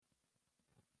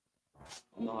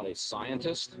I'm not a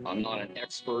scientist. I'm not an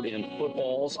expert in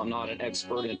footballs. I'm not an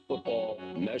expert in football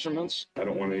measurements. I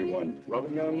don't want anyone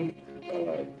rubbing them,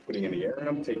 putting any air in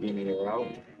them, taking any air out.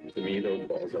 To me, those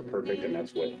balls are perfect, and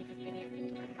that's what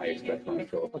I expect from a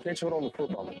show. I can't show it on the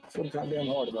football. It's so goddamn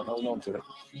hard about holding on to it.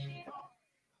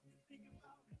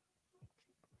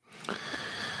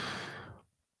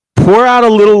 Pour out a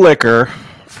little liquor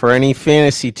for any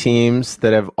fantasy teams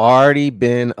that have already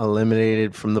been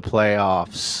eliminated from the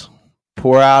playoffs.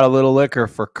 Pour out a little liquor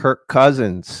for Kirk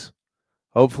Cousins.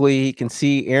 Hopefully he can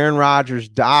see Aaron Rodgers'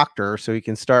 doctor so he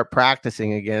can start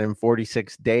practicing again in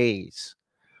 46 days.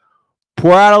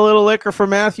 Pour out a little liquor for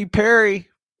Matthew Perry.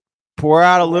 Pour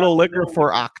out a little liquor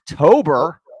for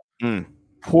October.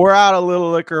 Pour out a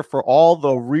little liquor for all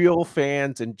the real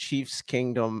fans in Chiefs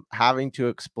Kingdom having to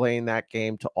explain that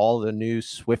game to all the new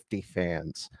Swiftie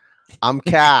fans. I'm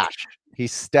Cash.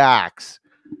 He's Stacks.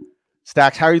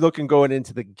 Stacks, how are you looking going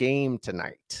into the game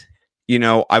tonight? You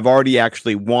know, I've already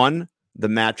actually won the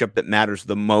matchup that matters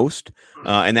the most,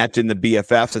 and that's in the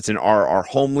BFFs. It's in our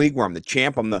home league where I'm the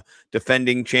champ. I'm the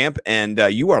defending champ, and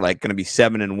you are like going to be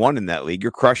 7-1 in that league.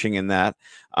 You're crushing in that.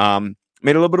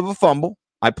 Made a little bit of a fumble.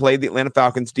 I played the Atlanta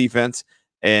Falcons defense,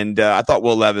 and I thought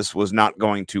Will Levis was not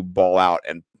going to ball out.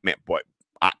 And man, boy,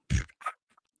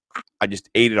 I just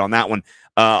ate it on that one.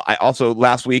 I also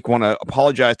last week want to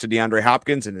apologize to DeAndre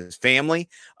Hopkins and his family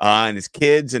and his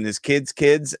kids and his kids'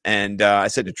 kids. And I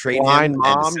said to trade blind him.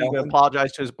 Mom, you can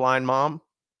apologize to his blind mom.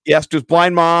 Yes, to his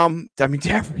blind mom. I mean,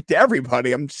 to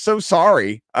everybody. I'm so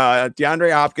sorry.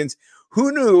 DeAndre Hopkins,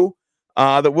 who knew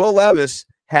that Will Levis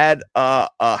had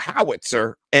a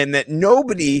howitzer and that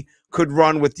nobody could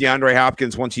run with DeAndre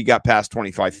Hopkins once he got past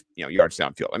 25 yards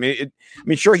downfield. I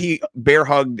mean, sure, he bear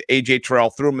hugged AJ Terrell,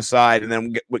 threw him aside, and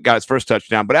then got his first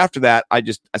touchdown. But after that, I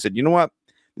said, you know what?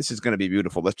 This is going to be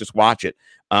beautiful. Let's just watch it.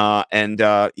 And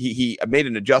he made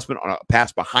an adjustment on a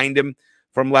pass behind him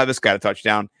from Levis, got a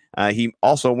touchdown. He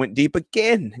also went deep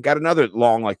again, got another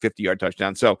long, like 50-yard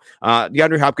touchdown. So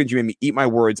DeAndre Hopkins, you made me eat my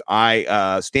words.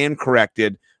 I stand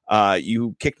corrected.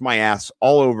 You kicked my ass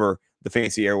all over the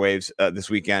fantasy airwaves this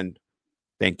weekend.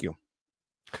 Thank you.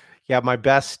 Yeah, my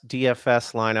best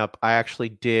DFS lineup, I actually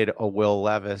did a Will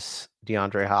Levis,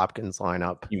 DeAndre Hopkins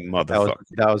lineup. You motherfucker.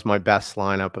 That was my best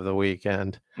lineup of the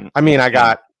weekend. I mean, I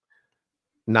got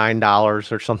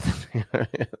 $9 or something.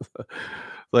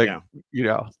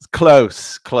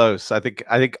 Close. I think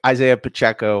Isaiah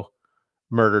Pacheco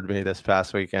murdered me this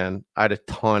past weekend. I had a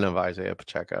ton of Isaiah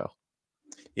Pacheco.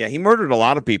 Yeah, he murdered a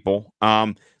lot of people.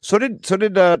 So did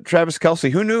Travis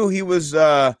Kelce. Who knew he was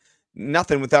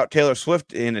nothing without Taylor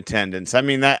Swift in attendance? I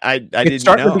mean, that I didn't know. It's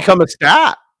starting to become a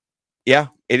stat. Yeah,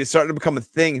 it is starting to become a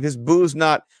thing. If his boo's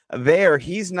not there,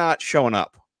 he's not showing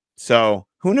up. So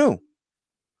who knew?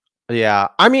 Yeah,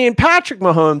 I mean, Patrick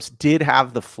Mahomes did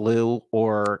have the flu,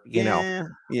 or Yeah.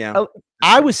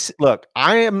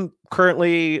 I am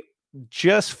currently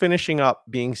just finishing up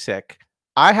being sick.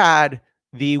 I had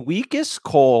the weakest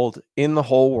cold in the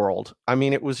whole world. I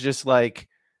mean, it was just like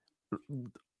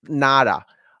nada.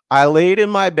 I laid in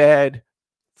my bed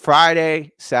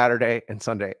Friday, Saturday, and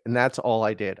Sunday, and that's all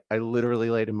I did. I literally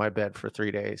laid in my bed for 3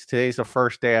 days. Today's the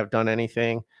first day I've done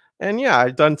anything. And yeah,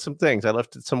 I've done some things. I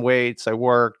lifted some weights. I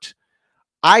worked.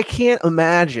 I can't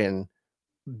imagine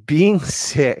being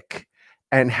sick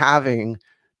and having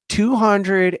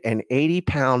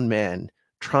 280-pound men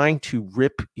trying to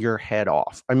rip your head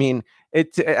off. I mean,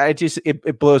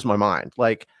 it blows my mind.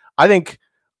 Like, I think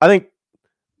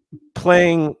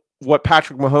playing what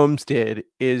Patrick Mahomes did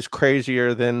is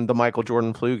crazier than the Michael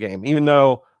Jordan flu game, even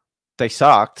though they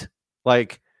sucked.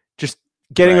 Like, just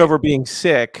getting over being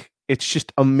sick, it's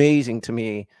just amazing to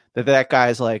me that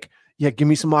guy's like, yeah, give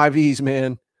me some IVs,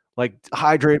 man. Like,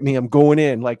 hydrate me. I'm going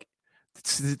in. Like,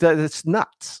 it's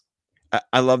nuts.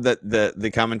 I love that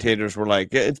the commentators were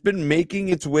like, it's been making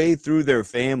its way through their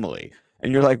family.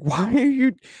 And you're like, why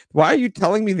are you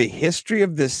telling me the history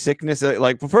of this sickness?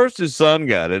 Like, well, first his son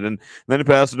got it, and then he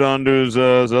passed it on to his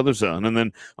other son. And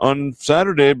then on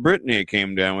Saturday, Brittany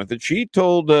came down with it. She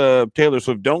told Taylor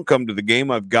Swift, don't come to the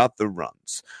game. I've got the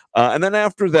runs. And then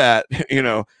after that,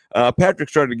 Patrick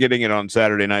started getting it on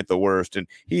Saturday night, the worst. And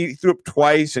he threw up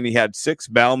twice, and he had 6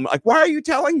 bowel. Like, why are you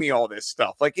telling me all this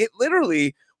stuff? Like, it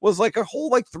literally was like a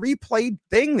whole 3-play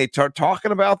thing. They start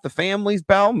talking about the family's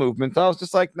bowel movements. I was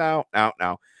just like, no.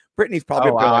 Brittany's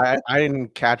probably. I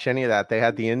didn't catch any of that. They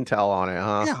had the intel on it,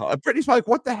 huh? Yeah, Brittany's like,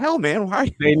 what the hell, man?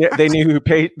 Why? They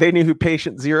knew who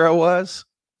patient zero was.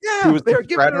 Who was they the were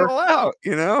giving it spreader? all out.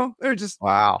 They're just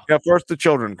Wow. first the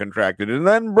children contracted it, and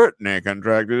then Brittany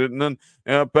contracted it, and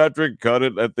then Patrick cut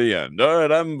it at the end. All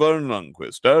right, I'm Vern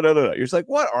Lundquist. You're just like,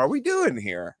 what are we doing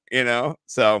here?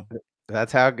 So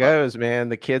That's how it goes, man.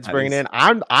 The kids that bringing is- in.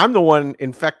 I'm the one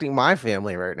infecting my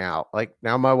family right now. Like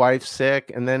now, my wife's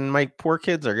sick, and then my poor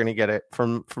kids are gonna get it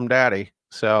from daddy.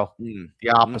 So the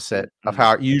opposite of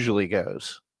how it usually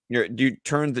goes. You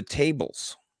turn the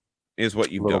tables, is what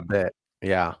A you've little done. bit,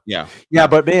 yeah. Yeah.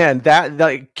 But man, that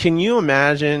like, can you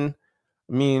imagine?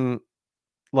 I mean,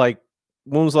 like,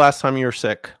 when was the last time you were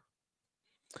sick?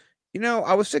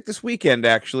 I was sick this weekend,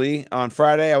 actually. On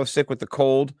Friday, I was sick with the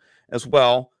cold as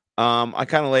well. I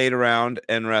kind of laid around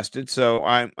and rested, so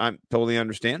I totally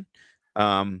understand.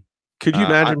 Could you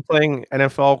imagine playing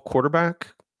NFL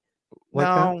quarterback?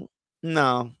 Like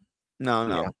no,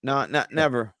 never,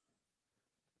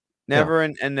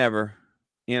 and never.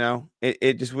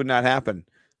 It just would not happen.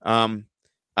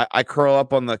 I curl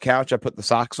up on the couch. I put the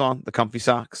socks on, the comfy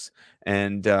socks,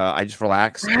 and I just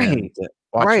relax and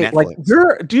watch Netflix. Like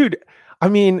you're, dude. I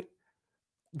mean,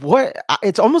 what?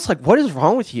 It's almost like, what is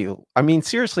wrong with you? I mean,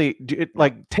 seriously,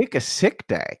 like take a sick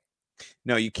day.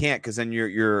 No, you can't, because then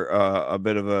you're a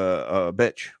bit of a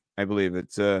bitch. I believe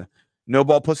it's no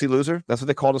ball pussy loser. That's what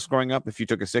they called us growing up. If you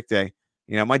took a sick day,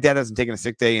 my dad hasn't taken a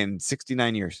sick day in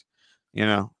 69 years.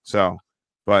 So,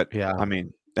 but yeah, I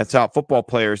mean, that's how football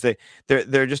players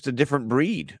they're just a different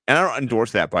breed, and I don't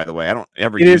endorse that, by the way. I don't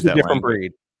ever. It use is a that different language.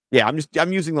 breed. Yeah,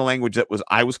 I'm using the language that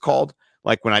I was called.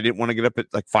 Like when I didn't want to get up at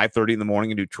like 5:30 in the morning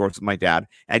and do chores with my dad.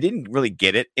 And I didn't really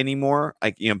get it anymore.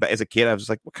 Like, but as a kid, I was just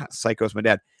like, what kind of psycho is my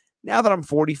dad? Now that I'm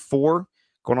 44,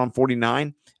 going on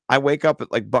 49, I wake up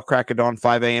at like butt crack of dawn,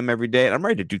 5 a.m. every day, and I'm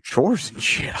ready to do chores and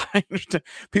shit. I understand.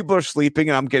 People are sleeping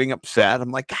and I'm getting upset.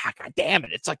 I'm like, God damn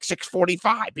it. It's like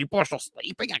 6:45. People are still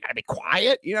sleeping. I got to be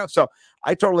quiet, So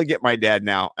I totally get my dad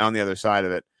now on the other side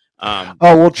of it.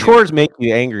 Chores make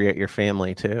you angry at your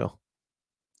family too.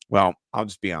 Well, I'll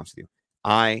just be honest with you.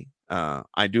 I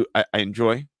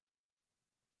enjoy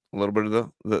a little bit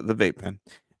of the vape pen,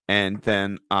 and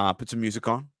then put some music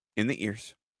on in the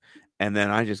ears, and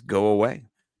then I just go away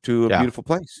to a beautiful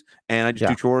place, and I just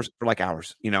do chores for like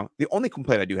hours. The only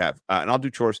complaint I do have, and I'll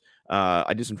do chores.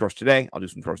 I did some chores today. I'll do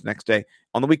some chores next day.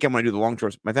 On the weekend, when I do the long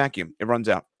chores, my vacuum, it runs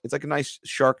out. It's like a nice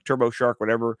Turbo Shark,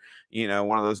 whatever.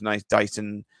 One of those nice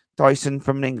Dyson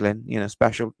from England.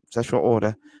 Special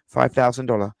order,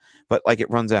 $5,000, but like it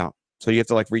runs out. So you have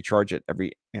to like recharge it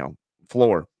every,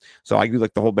 floor. So I do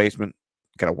like the whole basement.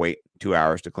 Gotta wait 2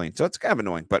 hours to clean. So it's kind of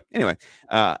annoying. But anyway,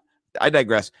 I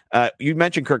digress. You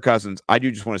mentioned Kirk Cousins. I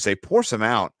do just want to say, pour some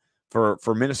out for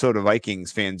Minnesota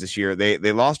Vikings fans this year.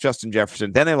 They lost Justin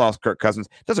Jefferson, then they lost Kirk Cousins.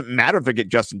 Doesn't matter if they get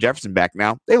Justin Jefferson back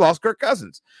now. They lost Kirk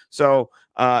Cousins. So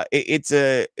it's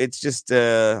just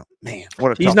man,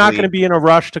 what a He's not going to be in a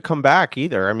rush to come back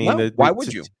either. I mean, why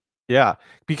would you? Yeah,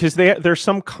 because there's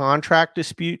some contract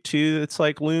dispute too that's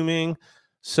like looming.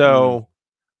 So,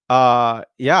 get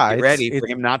ready for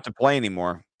him not to play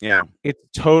anymore. Yeah, it's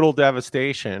total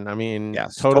devastation. I mean,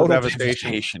 total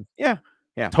devastation. Yeah.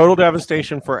 Total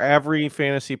devastation for every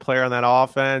fantasy player on that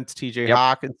offense. TJ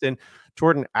Hawkinson,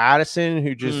 Jordan Addison,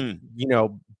 who just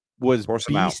was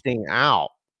beasting out.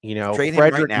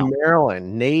 Frederick, right,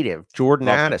 Maryland native Jordan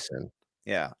Addison.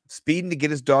 Yeah, speeding to get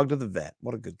his dog to the vet.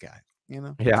 What a good guy.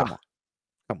 Yeah. Come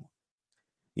on.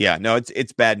 Yeah, no,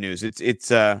 it's bad news. It's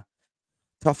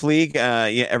tough league.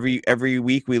 Every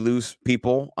week we lose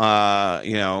people. We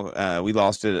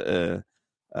lost it.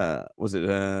 Was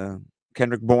it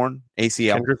Kendrick Bourne,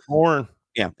 ACL? Kendrick Bourne.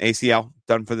 Yeah, ACL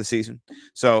done for the season.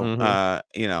 So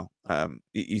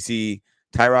you see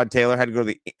Tyrod Taylor had to go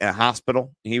to the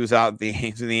hospital. He was out in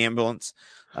the ambulance.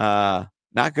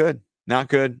 Not good.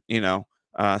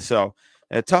 So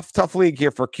a tough league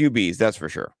here for QBs, that's for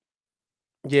sure.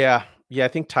 Yeah, I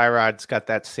think Tyrod's got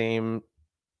that same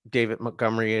David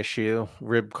Montgomery issue,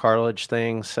 rib cartilage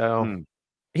thing. So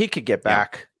he could get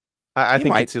back. I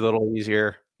think it's a little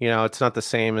easier. It's not the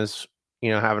same as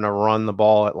having to run the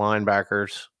ball at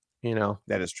linebackers.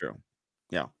 That is true.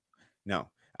 Yeah, no,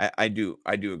 I do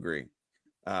agree.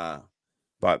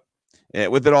 But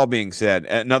with it all being said,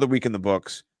 another week in the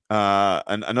books.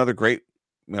 Another great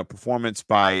performance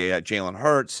by Jalen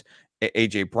Hurts,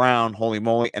 AJ Brown, holy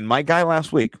moly, and my guy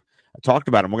last week. I talked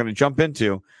about him. We're going to jump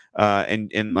into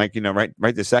and like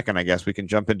right this second. I guess we can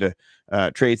jump into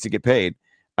trades to get paid.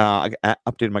 I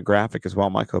updated my graphic as well,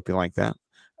 Mike. Hope you like that.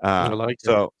 I like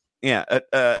so. Yeah.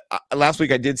 Last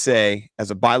week I did say,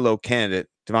 as a buy low candidate,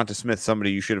 Devonta Smith,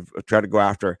 somebody you should have tried to go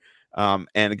after. And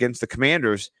against the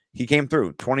Commanders, he came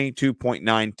through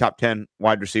 22.9 top 10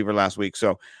 wide receiver last week.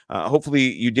 So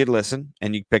hopefully you did listen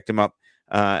and you picked him up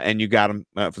and you got him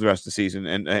for the rest of the season.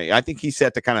 And I think he's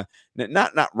set to kind of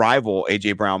not rival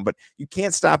AJ Brown, but you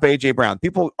can't stop AJ Brown.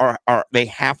 People they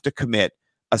have to commit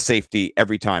a safety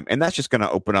every time. And that's just going to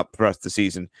open up for the rest of the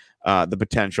season the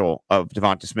potential of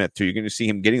Devonta Smith too. You're going to see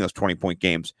him getting those 20-point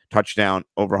games, touchdown,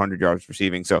 over 100 yards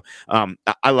receiving. So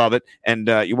I love it. And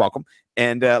you're welcome.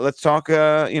 And let's talk,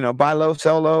 buy low,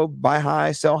 sell low, buy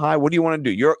high, sell high. What do you want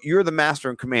to do? You're the master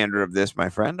and commander of this, my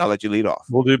friend. I'll let you lead off.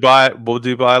 We'll do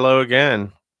buy low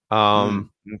again.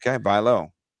 Okay, buy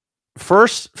low.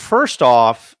 First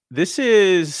off, this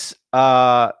is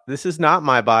not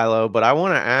my buy low, but I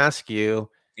want to ask you,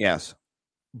 yes,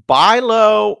 buy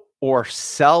low or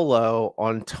sell low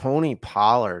on Tony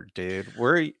Pollard, dude.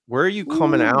 Where are you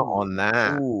coming out on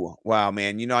that? Ooh, wow,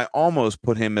 man. I almost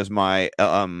put him as my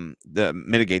the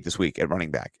mitigate this week at running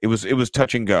back. It was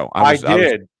touch and go.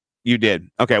 You did.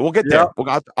 Okay, we'll get there.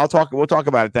 We'll talk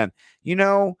about it then.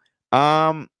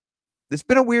 It's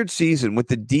been a weird season with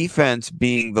the defense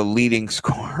being the leading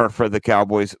scorer for the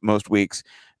Cowboys most weeks,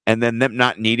 and then them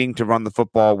not needing to run the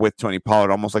football with Tony Pollard,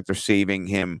 almost like they're saving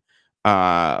him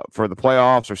for the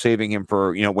playoffs or saving him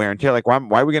for wear and tear. Like, why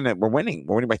are we we're winning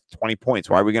by 20 points?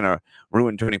 Why are we gonna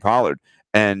ruin Tony Pollard?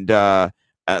 And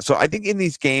so I think in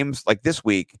these games like this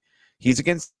week, he's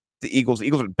against the Eagles. The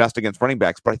Eagles are best against running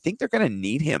backs, but I think they're going to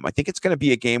need him. I think it's going to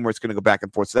be a game where it's going to go back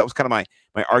and forth. So that was kind of my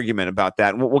argument about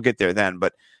that. And we'll get there then.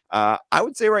 But I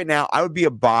would say right now, I would be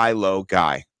a buy low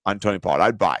guy on Tony Pollard.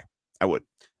 I'd buy. I would.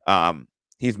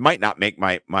 He might not make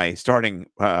my starting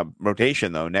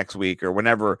rotation though next week or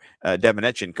whenever Devin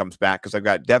Etchen comes back, because I've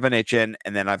got Devin Etchen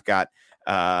and then I've got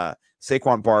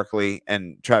Saquon Barkley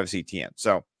and Travis Etienne.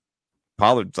 So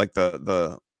Pollard's like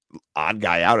the odd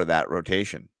guy out of that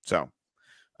rotation. So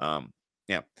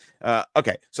yeah.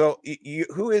 Okay. So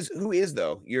who is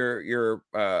though your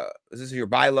is this your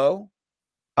buy low?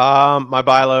 My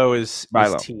buy low is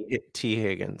T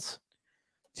Higgins.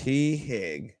 T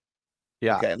Hig.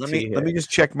 Yeah. Okay. Let me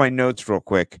just check my notes real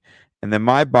quick, and then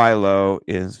my buy low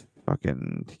is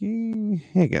fucking T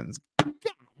Higgins.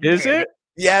 Is it?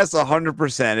 Yes,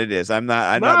 100%. It is. I'm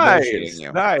not bullshitting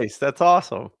you. Nice. That's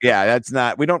awesome. Yeah, that's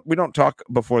not. We don't talk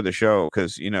before the show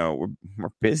because we're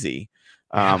busy.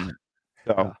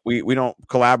 So we don't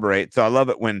collaborate. So I love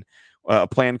it when a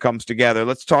plan comes together.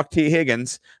 Let's talk T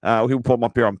Higgins. We pull him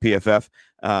up here on PFF.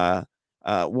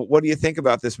 What do you think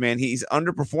about this man? He's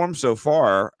underperformed so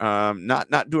far.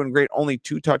 Not doing great. Only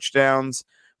 2 touchdowns.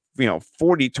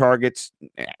 40 targets,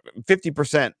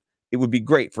 50%. It would be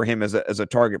great for him as a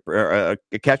target or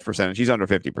a catch percentage. He's under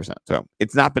 50%. So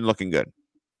it's not been looking good.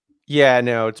 Yeah,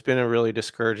 no, it's been a really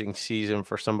discouraging season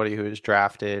for somebody who was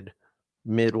drafted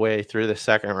midway through the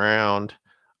second round.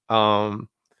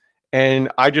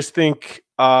 And I just think,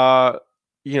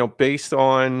 based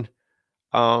on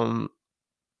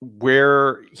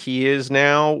where he is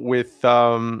now with,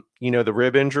 the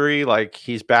rib injury, like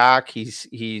he's back,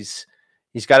 he's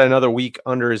got another week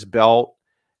under his belt.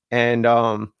 And,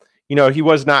 he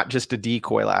was not just a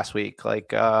decoy last week.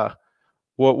 Like,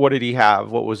 what did he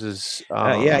have? What was his?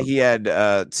 He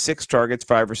had 6 targets,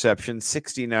 5 receptions,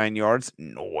 69 yards.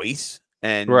 Noise.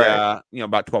 And, right.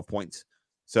 About 12 points.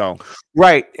 So,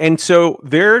 right. And so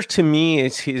there to me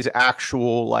is his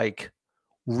actual like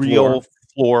real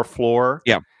floor.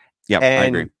 Yeah. Yeah. I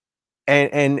agree.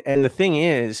 And the thing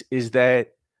is that,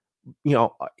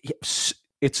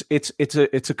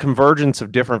 it's a convergence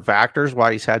of different factors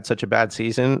why he's had such a bad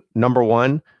season. Number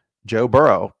one, Joe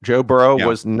Burrow. Joe Burrow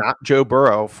was not Joe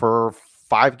Burrow for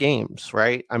 5 games,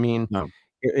 right? I mean, no.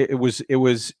 It was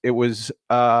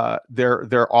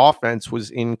their offense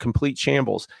was in complete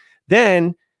shambles.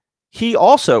 Then he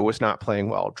also was not playing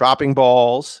well, dropping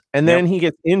balls, and then he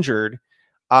gets injured.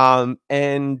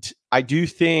 And I do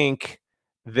think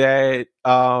that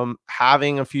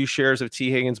having a few shares of T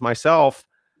Higgins myself,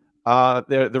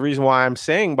 the reason why I'm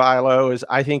saying buy low is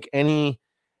I think any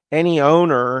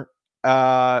owner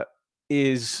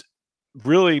is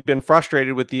really been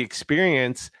frustrated with the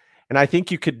experience. And I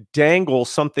think you could dangle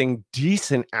something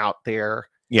decent out there.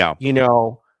 Yeah.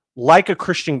 Like a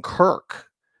Christian Kirk.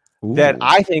 Ooh. That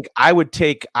I think I would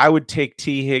take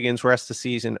T Higgins rest of the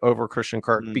season over Christian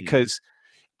Kirk because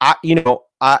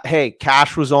hey,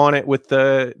 Cash was on it with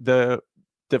the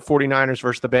 49ers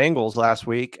versus the Bengals last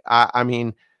week.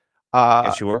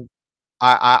 Sure.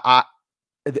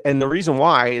 And the reason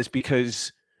why is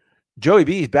because Joey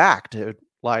B is back, dude.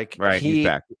 Like he's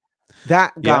back.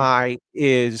 That guy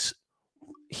is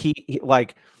in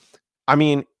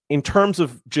terms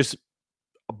of just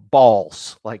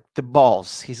balls, like the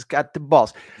balls. He's got the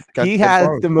balls. Got He the has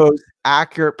balls. the most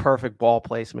accurate, perfect ball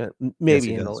placement, maybe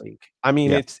he in the does. league. I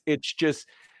mean, Yeah.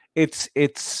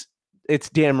 it's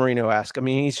Dan Marino-esque. I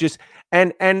mean, he's just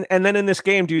and then in this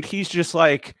game, dude, he's just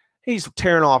like he's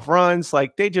tearing off runs.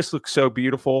 Like they just look so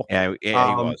beautiful. Yeah, he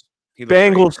was. He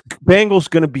looked Bengals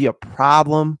going to be a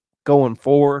problem going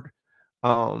forward.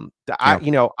 I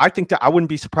think that I wouldn't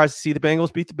be surprised to see the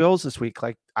Bengals beat the Bills this week.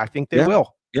 Like I think they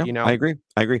will. Yeah, I agree.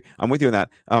 I'm with you on that.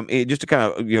 Just to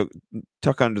kind of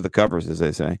tuck under the covers, as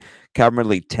they say. Calvin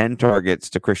Ridley 10 targets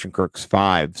to Christian Kirk's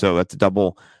 5, so that's a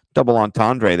double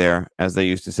entendre there, as they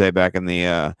used to say back in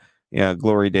the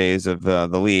glory days of the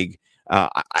league.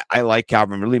 I like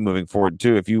Calvin Ridley moving forward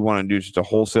too. If you want to do just a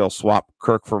wholesale swap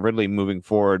Kirk for Ridley moving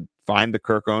forward, find the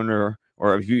Kirk owner,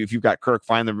 or if you've got Kirk,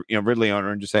 find the Ridley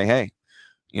owner and just say, hey,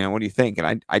 what do you think?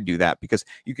 And I do that because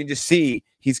you can just see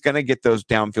he's going to get those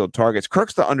downfield targets.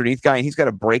 Kirk's the underneath guy, and he's got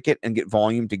to break it and get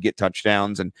volume to get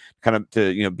touchdowns and kind of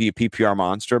to be a PPR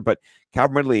monster. But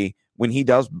Calvin Ridley, when he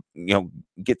does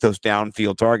get those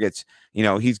downfield targets,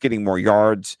 he's getting more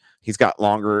yards. He's got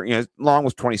longer. Long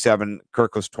was 27,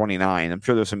 Kirk was 29. I'm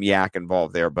sure there's some yak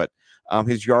involved there, but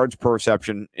his yards per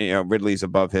reception, Ridley's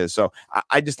above his. So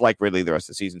I just like Ridley the rest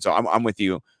of the season. So I'm with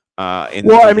you.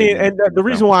 The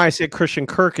reason why I said Christian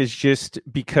Kirk is just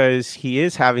because he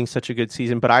is having such a good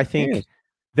season, but I think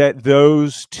that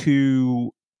those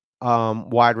two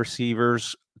wide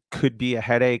receivers could be a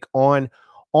headache on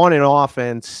an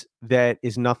offense that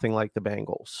is nothing like the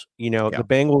Bengals. The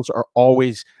Bengals are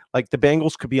always like the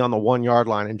Bengals could be on the 1 yard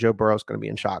line and Joe Burrow's going to be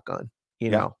in shotgun.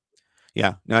 Yeah.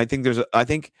 No, I think I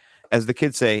think as the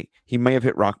kids say, he may have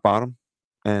hit rock bottom,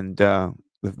 and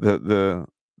the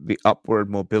upward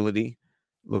mobility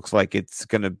looks like it's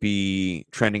going to be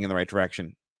trending in the right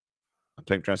direction. I'm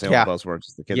trying to say all the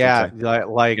buzzwords. The kids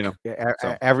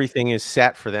say. Everything is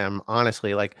set for them.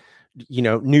 Honestly, like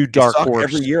new dark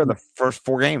horse every year the first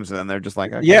 4 games, and then they're just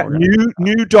like, okay,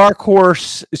 new dark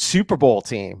horse Super Bowl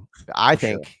team. I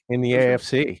think in the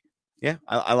AFC. Yeah,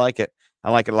 I like it. I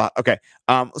like it a lot. Okay,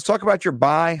 let's talk about your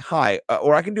buy high,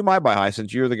 or I can do my buy high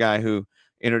since you're the guy who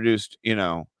introduced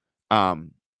your buy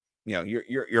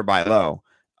low.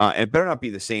 It better not be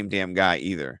the same damn guy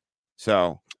either.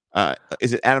 So,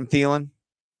 is it Adam Thielen?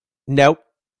 Nope.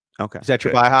 Okay. Is that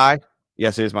your buy high?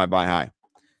 Yes, it is my buy high.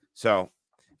 So,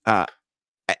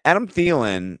 Adam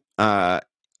Thielen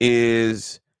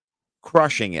is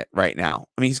crushing it right now.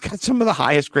 I mean, he's got some of the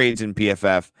highest grades in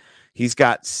PFF. He's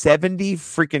got 70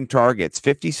 freaking targets,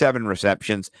 57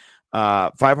 receptions,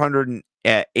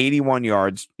 581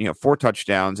 yards, 4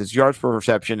 touchdowns. His yards per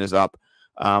reception is up.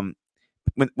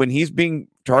 When he's being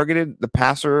targeted, the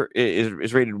passer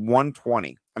is rated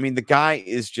 120. I mean, the guy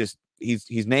is just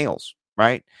he's nails,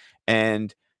 right?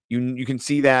 And you can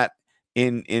see that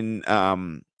in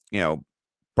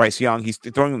Bryce Young. He's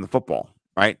throwing him the football,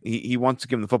 right? He wants to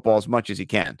give him the football as much as he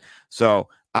can. So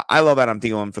I love Adam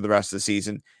Thielen for the rest of the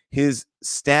season. His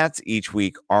stats each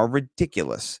week are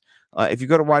ridiculous. If you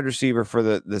go to wide receiver for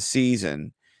the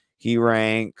season, he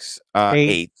ranks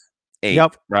 8th.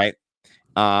 Yep. Right.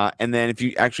 And then if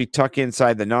you actually tuck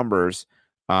inside the numbers,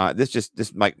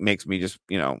 this makes me just,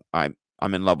 I'm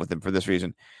in love with him for this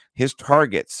reason. His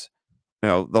targets,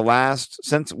 the last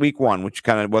since week 1, which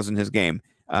kind of wasn't his game,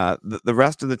 the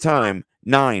rest of the time,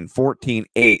 9, 14,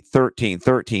 8, 13,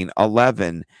 13,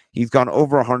 11. He's gone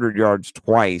over 100 yards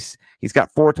twice. He's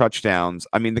got 4 touchdowns.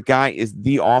 I mean, the guy is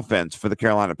the offense for the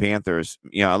Carolina Panthers.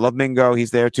 I love Mingo.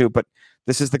 He's there too, but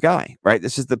this is the guy, right?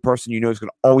 This is the person who's going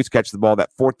to always catch the ball.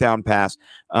 That 4th down pass.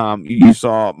 You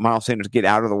saw Miles Sanders get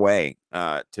out of the way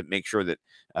to make sure that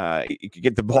you could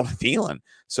get the ball to Thielen.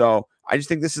 So I just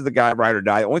think this is the guy, ride or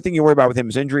die. The only thing you worry about with him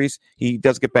is injuries. He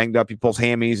does get banged up. He pulls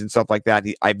hammies and stuff like that.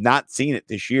 I've not seen it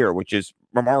this year, which is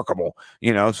remarkable,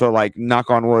 so like knock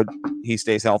on wood, he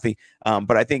stays healthy.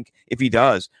 But I think if he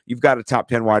does, you've got a top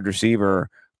 10 wide receiver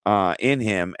in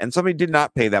him, and somebody did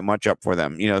not pay that much up for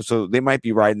them, so they might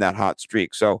be riding that hot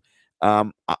streak. So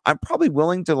I'm probably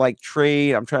willing to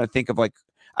trade. I'm trying to think of I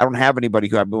don't have anybody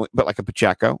but like a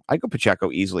Pacheco. I'd go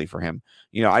Pacheco easily for him.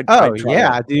 Dude.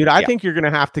 I think you're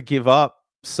gonna have to give up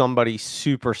somebody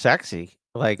super sexy.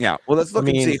 Well, let's look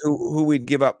and see who we'd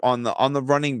give up on the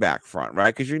running back front,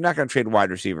 right? Because you're not going to trade wide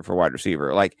receiver for wide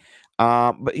receiver.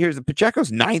 But here's the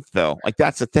Pacheco's 9th though.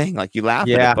 That's the thing. You laugh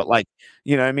at it, but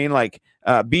you know what I mean?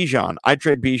 Bijan, I'd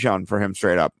trade Bijan for him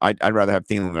straight up. I'd rather have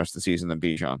Thielen the rest of the season than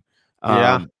Bijan.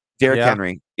 Derrick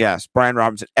Henry, yes. Brian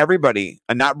Robinson, everybody,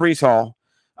 not Breece Hall,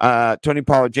 Tony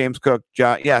Pollard, James Cook,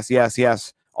 yes.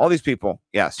 All these people,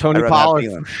 yes. Tony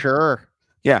Pollard, for sure.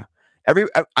 Yeah.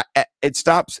 It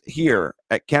stops here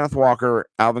at Kenneth Walker,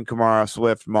 Alvin Kamara,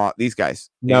 Swift, Moss, these guys.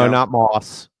 No, not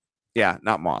Moss. Yeah,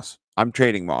 not Moss. I'm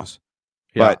trading Moss.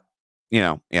 Yeah. But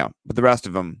but the rest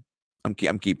of them, I'm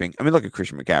keeping. I mean, look at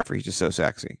Christian McCaffrey. He's just so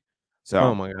sexy. So,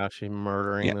 oh my gosh, he's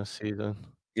murdering this season.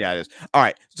 Yeah, it is. All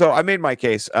right. So I made my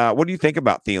case. What do you think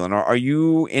about Thielen? Are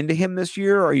you into him this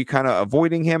year? Are you kind of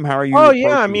avoiding him? How are you? Oh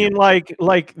yeah, I mean,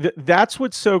 that's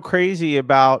what's so crazy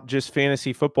about just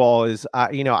fantasy football is,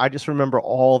 I just remember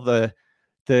all the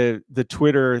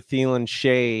Twitter Thielen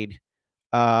shade,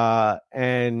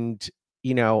 and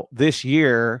this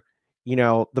year,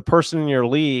 the person in your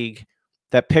league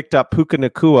that picked up Puka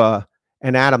Nacua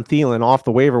and Adam Thielen off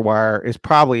the waiver wire is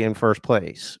probably in first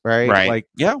place, right? Right. Like,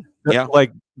 yeah.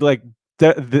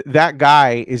 That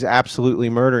guy is absolutely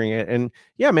murdering it. And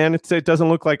yeah, man, it doesn't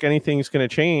look like anything's going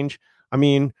to change. I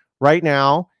mean, right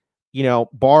now,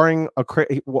 barring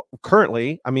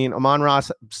currently, I mean, Amon-Ra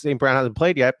St. Brown hasn't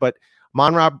played yet, but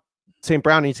Amon-Ra St.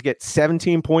 Brown needs to get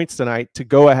 17 points tonight to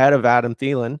go ahead of Adam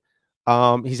Thielen.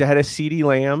 He's ahead of CeeDee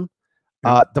Lamb,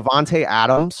 Devontae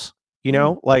Adams, this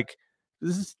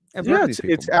is,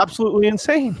 it's absolutely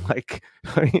insane. Like,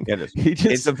 I mean,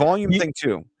 it's a volume thing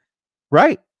too.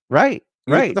 Right. The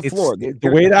floor,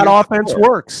 the way that offense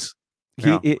works.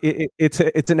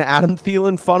 It's an Adam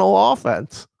Thielen funnel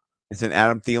offense. It's an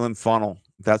Adam Thielen funnel.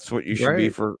 That's what you should be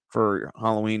for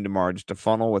Halloween tomorrow. Just a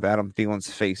funnel with Adam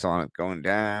Thielen's face on it, going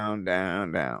down,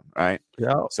 down, down. Right.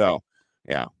 Yeah. So,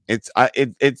 yeah, it's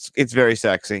very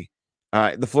sexy.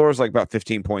 The floor is like about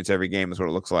 15 points every game is what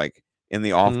it looks like in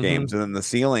the off games, and then the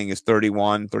ceiling is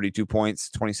 31, 32 points,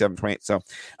 27, 28. So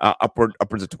upwards of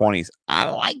 20s. I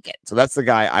like it. So that's the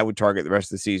guy I would target the rest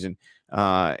of the season.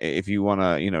 If you want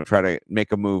to, try to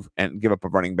make a move and give up a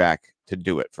running back to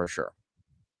do it for sure.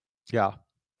 Yeah.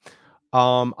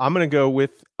 I'm going to go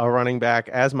with a running back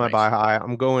as my buy high.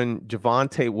 I'm going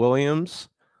Javonte Williams.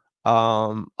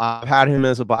 I've had him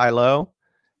as a buy low,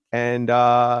 and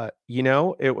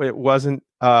it wasn't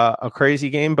a crazy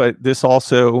game, but this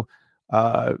also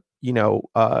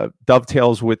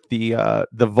dovetails with the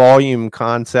volume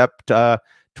concept.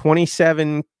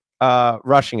 27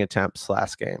 rushing attempts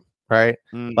last game, right?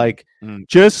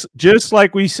 Just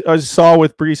like we saw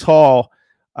with Breece Hall,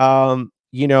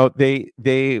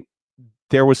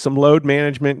 there was some load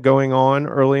management going on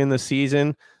early in the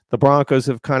season. The Broncos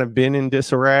have kind of been in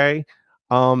disarray.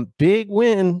 Big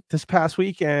win this past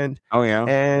weekend. Oh yeah.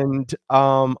 And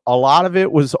a lot of it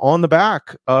was on the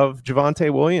back of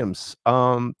Javonte Williams.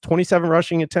 27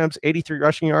 rushing attempts, 83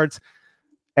 rushing yards,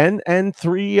 and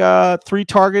three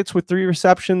targets with 3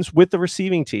 receptions with the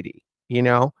receiving TD,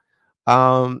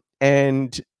 I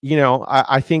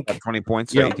think 20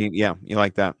 points, 18. Yeah, you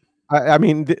like that. I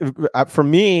mean, for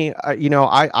me,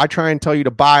 I try and tell you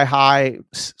to buy high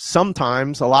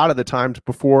sometimes, a lot of the times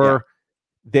before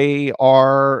they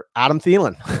are Adam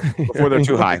Thielen. Before they're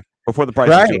too high, before the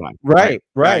price is too high. Right.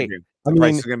 The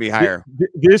price is going to be higher.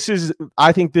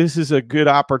 I think this is a good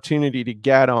opportunity to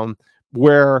get them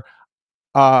where,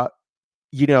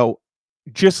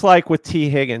 just like with T.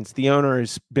 Higgins, the owner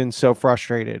has been so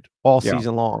frustrated all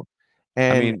season long.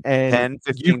 And 10,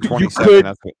 15, 27,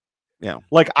 that's what. Yeah.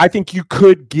 Like, I think you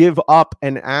could give up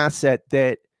an asset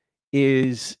that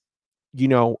is,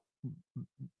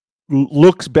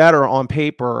 looks better on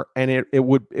paper, and it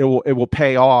will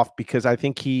pay off, because I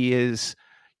think he is,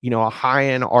 a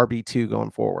high-end RB2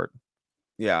 going forward.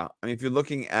 Yeah. I mean, if you're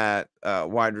looking at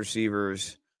wide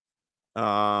receivers,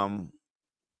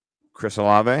 Chris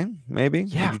Olave, maybe?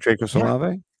 Yeah. Did you trade Chris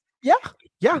Olave? Yeah.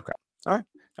 Okay. All right.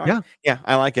 Yeah,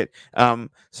 I like it. I would.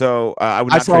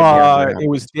 I saw it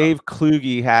was Dave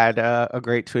Kluge had a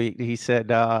great tweet. He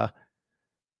said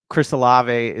Chris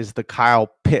Olave is the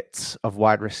Kyle Pitts of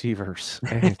wide receivers,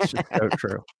 and it's just so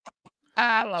true.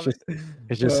 I love it.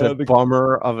 It's just a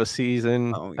bummer of a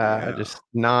season.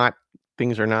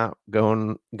 Things are not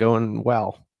going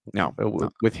well. No,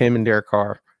 with him and Derek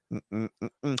Carr.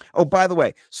 Oh, by the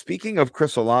way, speaking of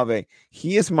Chris Olave,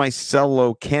 he is my sell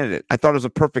low candidate. I thought it was a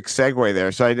perfect segue there,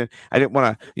 so I didn't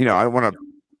want to, I don't want to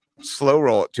slow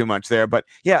roll it too much there, but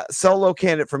yeah, sell low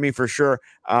candidate for me for sure.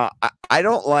 I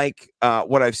don't like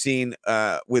what I've seen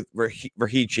with Raheed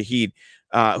Shaheed,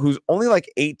 who's only like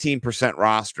 18%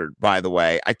 rostered, by the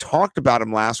way. I talked about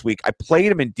him last week. I played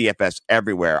him in DFS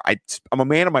everywhere. I'm a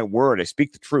man of my word. I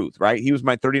speak the truth, right? He was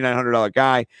my $3,900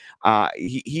 guy.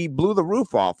 He blew the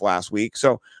roof off last week.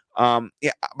 So, but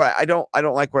I don't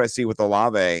like what I see with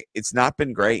Olave. It's not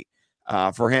been great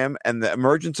for him. And the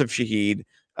emergence of Shaheed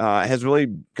has really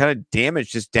kind of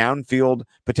damaged his downfield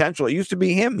potential. It used to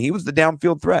be him. He was the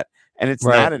downfield threat, and it's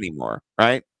not anymore,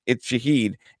 right? It's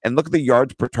Shaheed. And look at the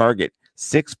yards per target.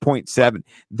 6.7.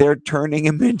 They're turning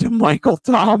him into Michael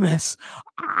Thomas.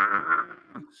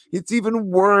 It's even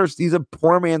worse. He's a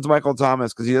poor man's Michael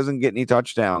Thomas because he doesn't get any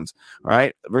touchdowns.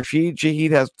 Right? Rashid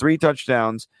Shaheed has 3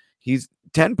 touchdowns. He's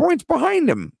 10 points behind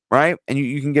him, right? And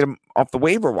you can get him off the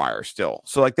waiver wire still.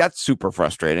 So like that's super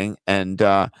frustrating. And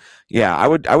yeah, I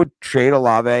would trade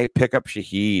Olave, pick up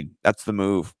Shaheed. That's the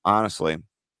move, honestly.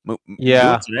 Do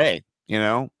it today,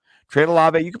 trade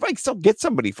Olave. You could probably still get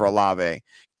somebody for Olave.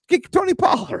 Get Tony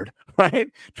Pollard,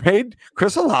 right? Trade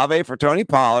Chris Olave for Tony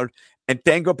Pollard, and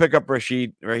then go pick up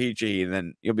Rashid Shaheed, and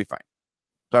then you'll be fine.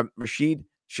 So Rashid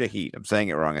Shaheed. I'm saying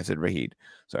it wrong. I said Raheed.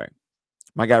 Sorry,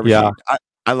 my guy Rashid. Yeah.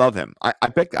 I love him. I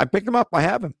picked him up. I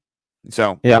have him.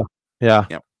 So yeah.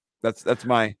 That's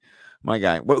my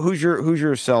guy. Who's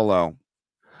your sell low?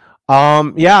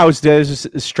 I was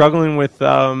just struggling with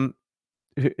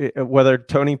whether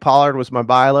Tony Pollard was my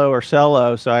buy low or sell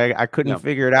low, so I couldn't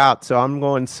figure it out. So I'm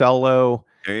going sell low.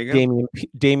 There you go.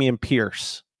 Damian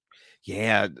Pierce.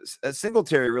 Yeah,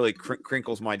 Singletary really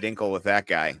crinkles my dinkle with that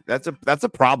guy. That's a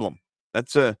problem.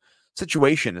 That's a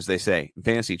situation, as they say in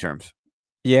fantasy terms.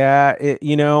 Yeah,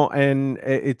 and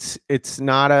it's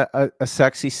not a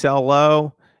sexy sell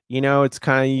low. It's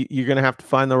kind of you're going to have to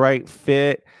find the right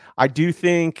fit. I do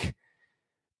think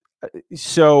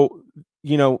so.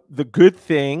 The good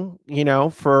thing,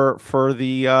 for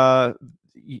the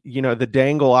the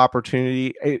dangle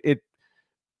opportunity, it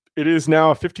is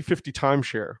now a 50-50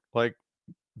 timeshare. Like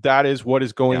that is what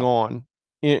is going on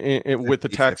with the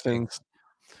Texans.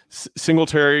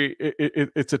 Singletary,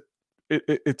 it's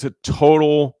a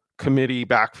total committee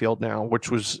backfield now,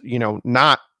 which was,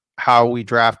 not how we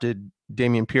drafted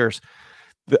Damian Pierce.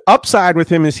 The upside with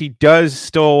him is he does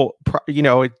still,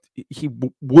 he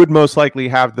would most likely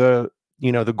have the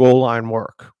goal line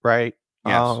work, right?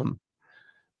 Yes.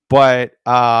 But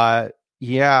I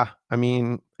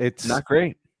mean, it's not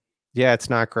great. Yeah, it's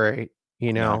not great.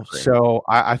 So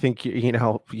I think you're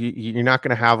not going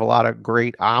to have a lot of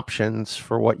great options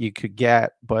for what you could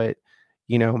get, but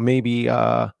maybe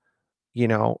a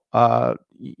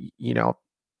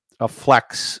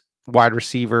flex wide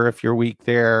receiver if you're weak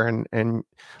there, and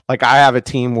like I have a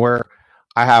team where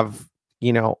I have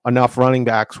enough running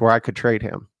backs where I could trade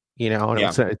him, and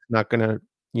it's not going to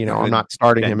I'm not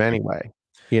starting him anyway.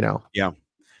 Yeah.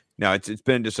 No, it's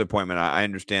been a disappointment. I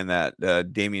understand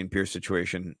that Damian Pierce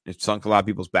situation. It sunk a lot of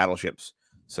people's battleships.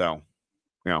 So,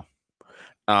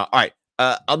 all right.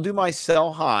 I'll do my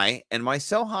sell high, and my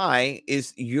sell high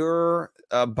is your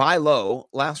buy low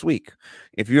last week.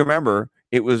 If you remember,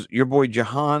 it was your boy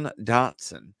Jahan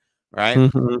Dotson, right?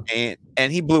 Mm-hmm.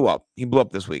 And he blew up. He blew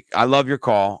up this week. I love your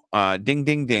call. Ding,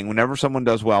 ding, ding. Whenever someone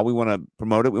does well, we want to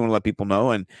promote it. We want to let people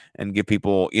know and give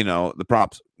people, the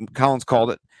props. Collins called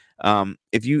it.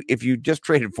 If you just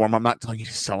traded for him, I'm not telling you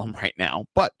to sell him right now,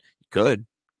 but you could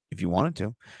if you wanted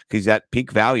to, because he's at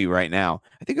peak value right now.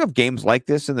 I think of games like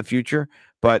this in the future,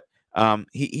 but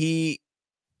he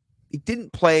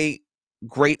didn't play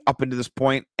great up into this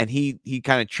point, and he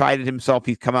kind of chided himself.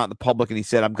 He's come out in the public and he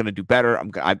said, "I'm going to do better."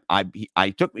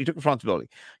 He took responsibility,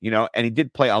 and he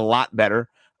did play a lot better.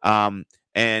 And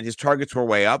his targets were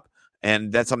way up.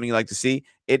 And that's something you like to see.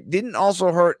 It didn't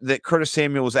also hurt that Curtis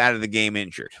Samuel was out of the game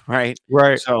injured, right?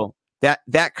 Right. So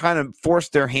that kind of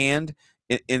forced their hand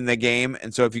in the game.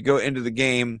 And so if you go into the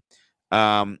game,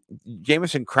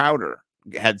 Jamison Crowder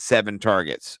had 7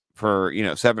 targets for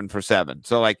 7 for 7.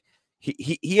 So like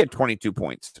he had 22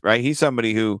 points, right? He's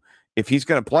somebody who, if he's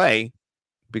going to play,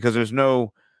 because there's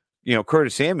no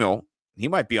Curtis Samuel, he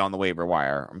might be on the waiver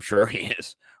wire. I'm sure he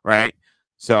is, right?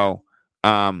 So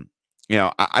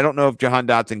I don't know if Jahan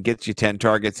Dotson gets you 10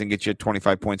 targets and gets you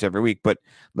 25 points every week, but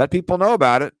let people know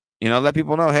about it. Let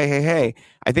people know, hey.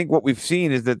 I think what we've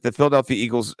seen is that the Philadelphia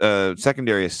Eagles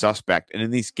secondary is suspect. And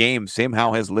in these games, Sam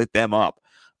Howell has lit them up.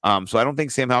 So I don't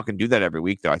think Sam Howell can do that every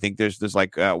week, though. I think there's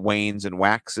like wanes and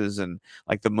waxes and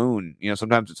like the moon.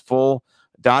 Sometimes it's full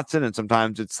Dotson and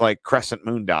sometimes it's like crescent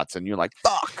moon Dotson. You're like,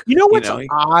 fuck. What's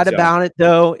odd about it,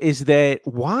 though, is that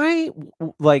why,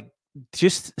 like,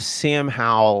 just Sam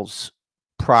Howell's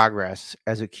progress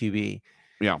as a QB.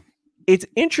 Yeah. It's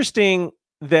interesting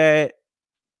that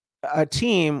a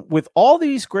team with all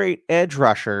these great edge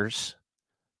rushers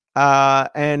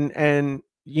and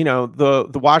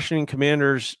the Washington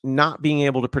Commanders not being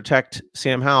able to protect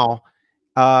Sam Howell,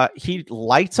 he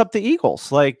lights up the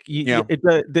Eagles. Like you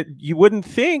wouldn't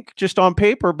think just on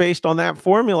paper based on that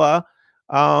formula.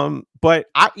 But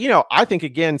I think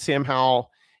again, Sam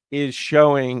Howell is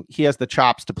showing he has the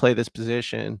chops to play this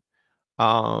position.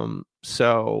 So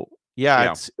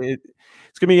it's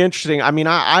gonna be interesting. I mean,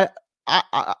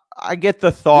 I get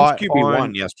the thought.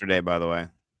 QB1 yesterday, by the way.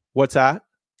 What's that?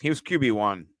 He was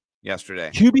QB1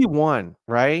 yesterday. QB1,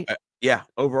 right? Yeah,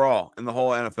 overall in the whole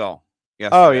NFL.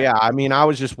 Yesterday. Oh yeah, I mean, I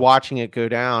was just watching it go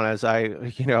down as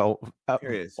Here he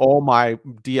is. all my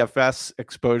DFS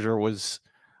exposure was.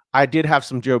 I did have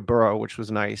some Joe Burrow, which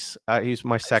was nice. He's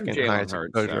my second Jalen highest Hurts,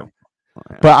 exposure. so. Oh,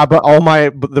 yeah. But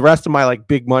the rest of my like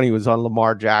big money was on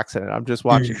Lamar Jackson, and I'm just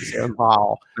watching Sam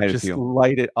Howell just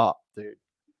light it up, dude.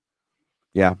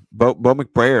 Yeah, Bo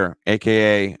McBrayer,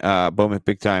 aka Bo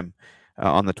McBig Time,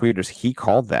 on the tweeters, he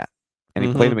called that, and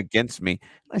he played him against me.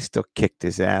 I still kicked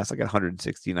his ass. I got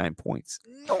 169 points.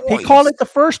 Nice. He called it the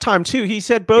first time too. He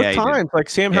said both times, like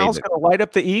Sam Howell's going to light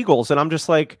up the Eagles, and I'm just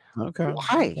like, okay, why?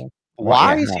 Okay.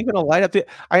 Why is he going to light up the?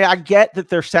 I get that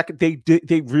they're second.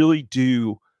 They really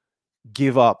do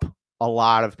give up a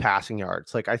lot of passing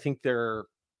yards. Like I think they're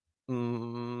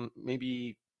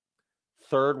maybe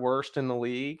third worst in the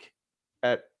league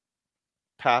at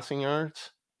passing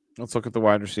yards. Let's look at the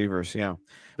wide receivers. Yeah,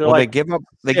 they give up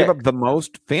the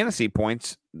most fantasy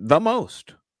points. The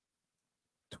most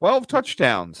 12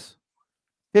 touchdowns,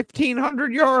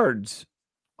 1,500 yards,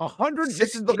 100.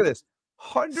 Look at this.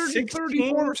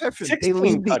 134 receptions.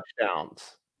 16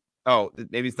 touchdowns. Oh,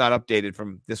 maybe it's not updated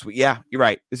from this week. Yeah, you're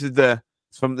right. This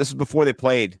is before they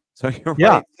played. So you're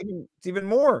right. It's even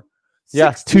more.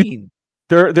 16.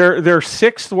 Yeah, they're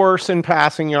sixth worst in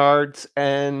passing yards,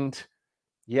 and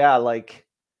like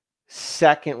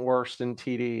second worst in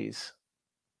TDs.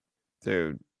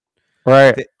 Dude.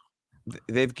 Right.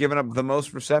 They've given up the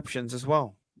most receptions as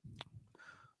well.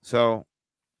 So,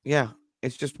 yeah,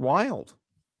 it's just wild.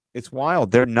 It's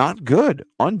wild. They're not good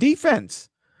on defense.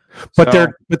 But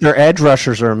their edge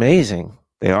rushers are amazing.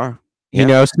 They are.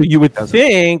 So you would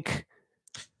think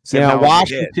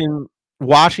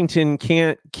Washington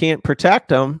can't protect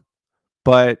them,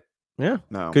 but no.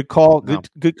 Good call. No.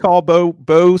 Good call,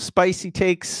 Bo Spicy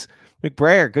takes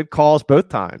McBrayer. Good calls both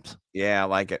times. Yeah, I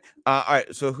like it. All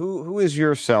right, so who is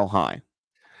your sell high?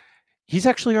 He's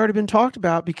actually already been talked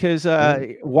about because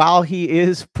while he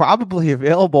is probably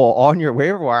available on your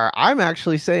waiver wire, I'm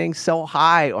actually saying sell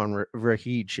high on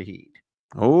Rashid Shaheed.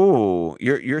 Oh,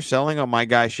 you're selling on my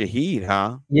guy Shaheed,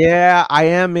 huh? Yeah, I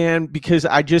am, man, because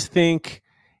I just think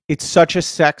it's such a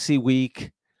sexy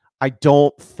week. I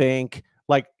don't think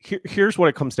here's what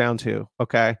it comes down to.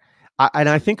 Okay.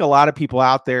 I think a lot of people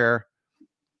out there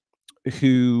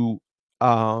who,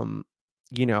 have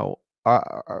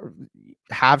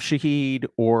Shaheed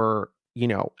or,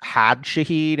 had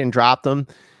Shaheed and dropped them.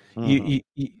 You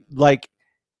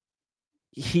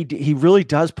he really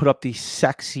does put up these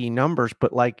sexy numbers,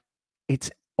 but like it's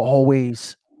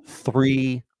always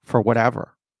 3 for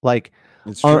whatever. Like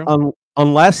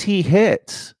unless he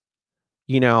hits,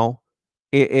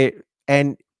 it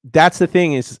and that's the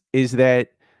thing is that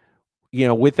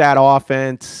with that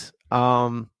offense,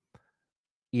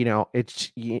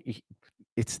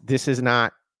 this is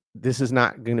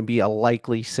not going to be a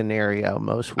likely scenario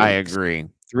most weeks. I agree.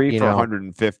 3 for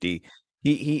 150.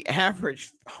 He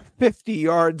averaged 50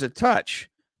 yards a touch.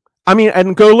 I mean,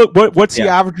 and go look what's he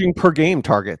averaging per game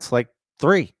targets? Like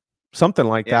 3, something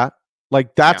like that.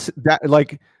 Like that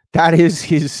is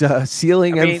his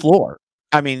ceiling and floor.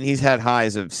 I mean, he's had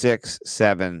highs of 6,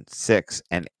 7, 6,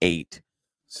 and 8.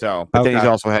 So, but then he's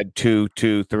also had 2,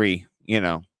 2, 3.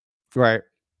 Right.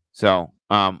 So,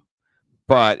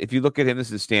 but if you look at him,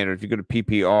 this is standard. If you go to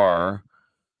PPR,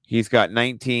 he's got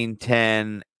 19,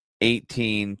 10,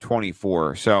 18,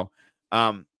 24. So,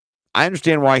 I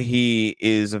understand why he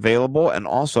is available, and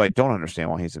also I don't understand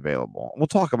why he's available. We'll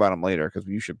talk about him later because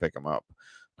you should pick him up.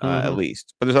 At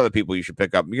least, but there's other people you should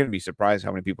pick up. You're going to be surprised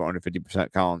how many people are under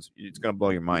 50%, Collins. It's going to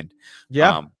blow your mind.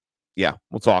 Yeah.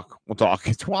 We'll talk.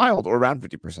 It's wild, or around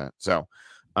 50%. So,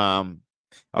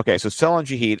 okay. So sell on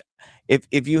Shaheed.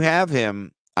 If you have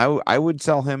him, I would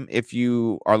sell him if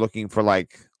you are looking for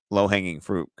like low hanging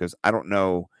fruit, because I don't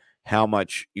know how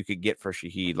much you could get for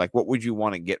Shaheed. Like, what would you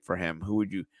want to get for him? Who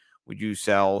would you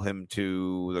sell him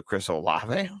to? The Chris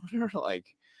Olave? Like,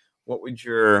 what would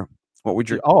your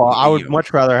I would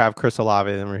much rather have Chris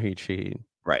Olave than Rashid Shaheed.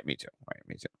 Right, me too.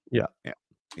 Yeah.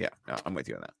 No, I'm with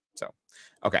you on that. So,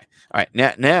 okay, all right.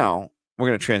 Now we're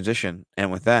going to transition,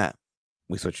 and with that,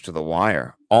 we switch to the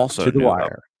wire. Also, to the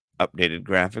wire, updated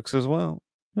graphics as well.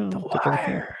 The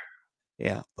wire.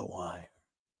 Yeah, the wire.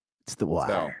 It's the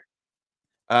wire.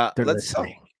 So,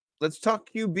 let's talk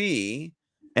QB,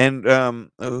 and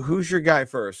who's your guy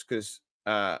first? Because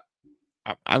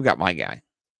I've got my guy.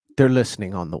 They're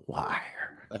listening on the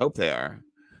wire. I hope they are.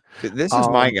 This is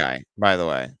my guy, by the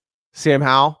way. Sam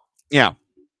Howell? Yeah.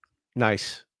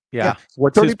 Nice. Yeah.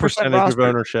 What's his percentage of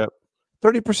ownership?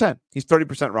 30%. He's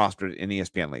 30% rostered in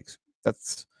ESPN leagues.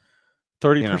 That's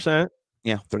 30%.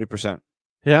 Yeah, 30%.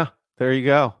 Yeah, there you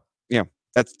go. Yeah,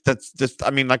 that's just. I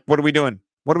mean, like, what are we doing?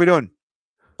 What are we doing?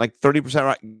 Like 30%.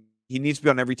 Right? He needs to be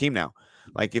on every team now.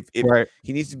 Like if Right.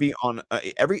 he needs to be on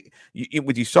every.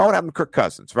 You saw what happened to Kirk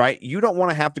Cousins, right? You don't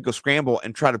want to have to go scramble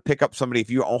and try to pick up somebody if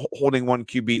you're holding one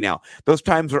QB now. Those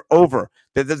times are over.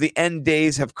 The end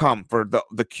days have come for the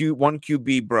one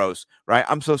QB bros, right?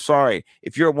 I'm so sorry.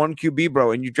 If you're a one QB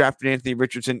bro and you drafted Anthony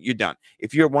Richardson, you're done.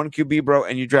 If you're a one QB bro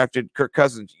and you drafted Kirk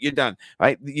Cousins, you're done,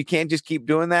 right? You can't just keep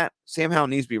doing that. Sam Howell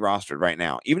needs to be rostered right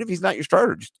now. Even if he's not your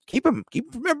starter, just keep him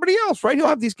from everybody else, right? He'll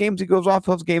have these games he goes off,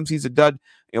 those games he's a dud.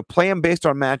 Play him based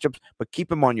on matchups, but keep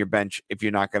him on your bench if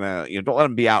you're not gonna, don't let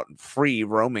him be out free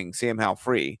roaming, Sam Howell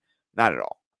free. Not at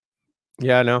all.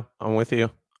 Yeah, no, I'm with you.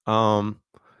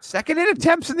 Second in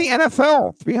attempts in the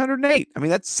NFL, 308. I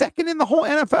mean, that's second in the whole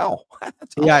NFL.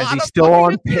 Yeah, is he still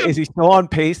on? Is he still on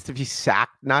pace to be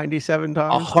sacked 97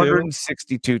 times?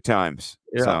 162 times.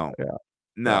 Yeah, so yeah.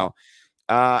 no.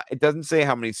 It doesn't say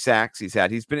how many sacks he's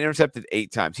had. He's been intercepted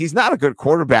 8 times. He's not a good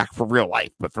quarterback for real life,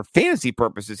 but for fantasy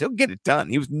purposes, he'll get it done.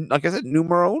 He was, like I said,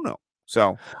 numero uno.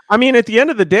 So, I mean, at the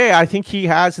end of the day, I think he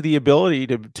has the ability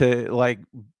to like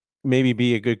maybe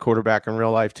be a good quarterback in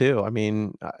real life too. I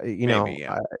mean,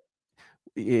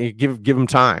 give him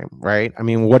time, right? I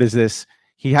mean, what is this?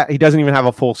 He doesn't even have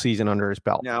a full season under his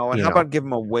belt. No, and how about give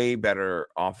him a way better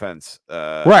offense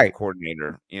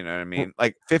coordinator? You know what I mean?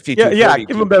 Like 52. Yeah.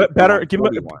 Give him a better. Give him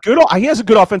a good. He has a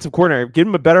good offensive coordinator. Give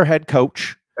him a better head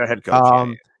coach.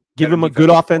 Give him a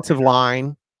good offensive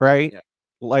line, right? Yeah.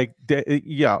 Like,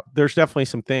 there's definitely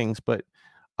some things, but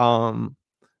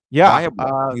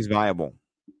viable. He's viable.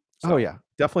 So. Oh yeah,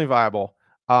 definitely viable.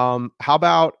 How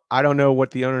about, I don't know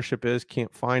what the ownership is.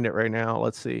 Can't find it right now.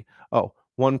 Let's see.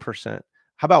 1%.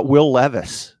 How about Will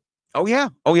Levis? Oh yeah.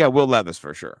 Will Levis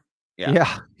for sure.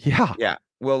 Yeah.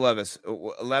 Will Levis.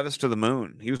 Levis to the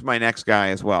moon. He was my next guy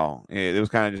as well. It was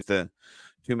kind of just a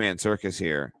 2-man circus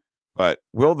here. But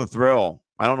Will the Thrill,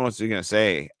 I don't know what he's going to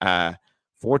say.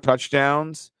 4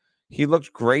 touchdowns. He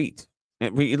looked great.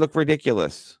 He looked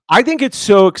ridiculous. I think it's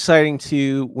so exciting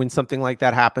too when something like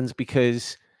that happens,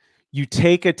 because you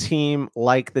take a team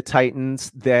like the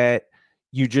Titans that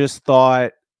you just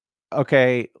thought,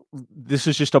 okay, this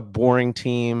is just a boring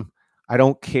team. I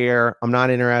don't care. I'm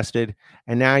not interested.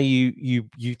 And now you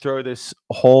throw this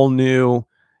whole new,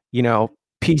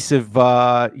 piece of,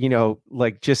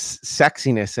 like just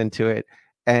sexiness into it.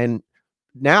 And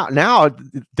now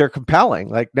they're compelling.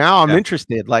 Like now I'm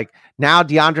interested. Like now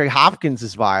DeAndre Hopkins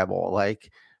is viable.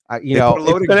 Like, they put a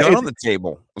loaded gun on the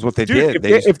table is what they did.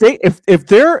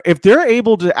 If they're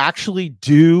able to actually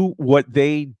do what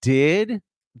they did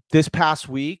this past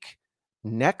week,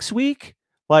 next week,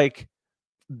 like,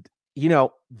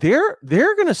 they're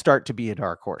going to start to be a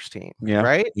dark horse team,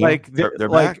 right? Yeah. Like they're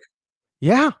like, back.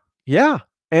 Yeah.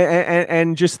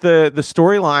 And just the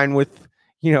storyline with,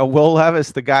 Will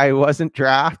Levis, the guy who wasn't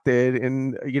drafted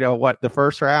in, the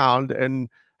first round and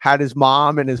had his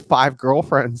mom and his 5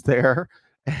 girlfriends there,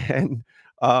 and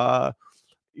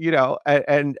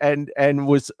and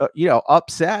was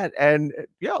upset, and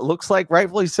it looks like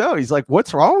rightfully so. He's like,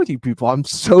 what's wrong with you people? I'm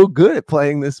so good at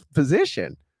playing this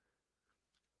position.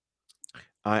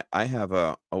 I have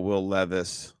a Will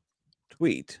Levis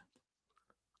tweet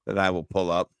that I will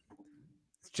pull up.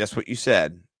 It's just what you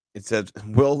said. It says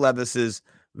Will Levis's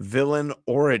villain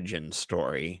origin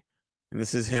story. And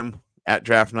this is him at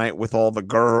draft night with all the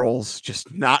girls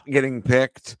just not getting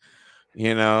picked.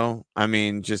 I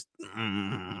mean, just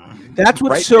that's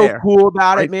what's so cool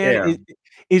about it, man,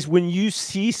 is when you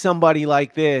see somebody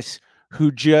like this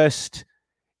who just,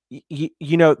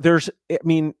 there's, I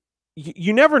mean,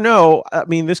 you never know. I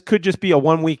mean, this could just be a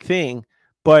 1-week thing,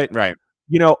 but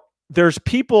there's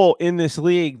people in this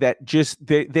league that just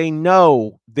they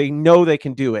know they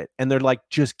can do it, and they're like,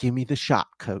 just give me the shot,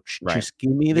 coach. Right. Just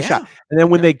give me the shot. And then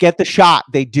when they get the shot,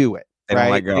 they do it. They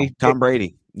don't let go. Tom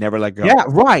Brady never let go. Yeah,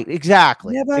 right.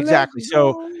 Exactly.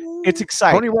 So it's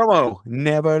exciting. Tony Romo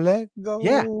never let go.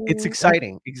 Yeah, it's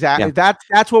exciting. Exactly. Yeah.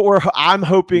 That's what I'm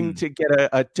hoping to get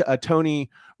a Tony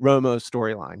Romo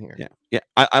storyline here. Yeah.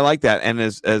 I like that. And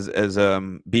as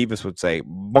Beavis would say,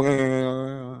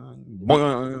 boing,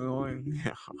 boing.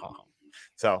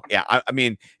 So yeah, I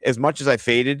mean, as much as I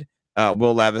faded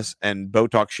Will Levis and Bo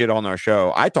talk shit on our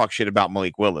show, I talk shit about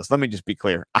Malik Willis. Let me just be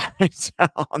clear.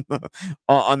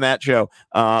 on that show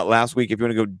last week, if you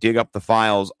want to go dig up the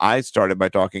files, I started by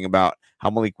talking about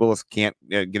how Malik Willis can't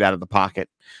get out of the pocket.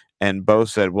 and Bo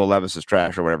said Will Levis is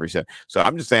trash or whatever he said. So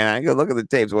I'm just saying, I go look at the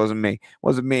tapes. It wasn't me.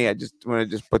 I just want to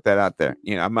just put that out there.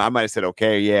 I might have said,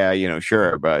 okay, yeah,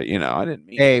 sure, but I didn't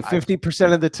mean. Hey,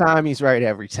 50% of the time he's right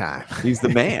every time. He's the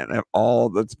man. That's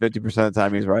 50% of the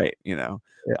time he's right. Yeah.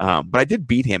 But I did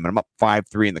beat him, and I'm up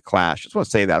 5-3 in the Clash. Just want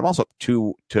to say that I'm also up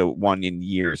 2-1 in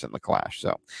years in the Clash.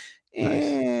 So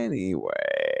anyway,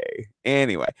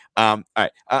 all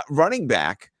right. Running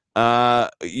back.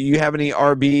 You have any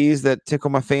RBs that tickle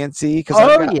my fancy?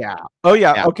 Yeah.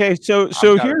 Okay, so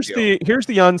here's few. the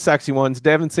unsexy ones.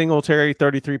 Devin Singletary,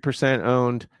 33%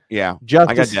 owned. Yeah,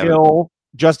 Justice Hill,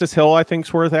 I think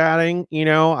is worth adding.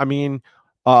 I mean,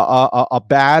 a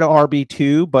bad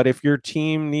RB2, but if your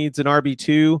team needs an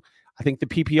RB2, I think the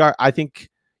PPR. I think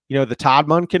the Todd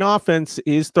Monken offense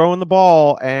is throwing the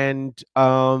ball, and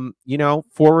 4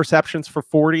 receptions for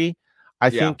 40, I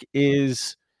think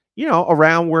is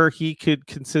around where he could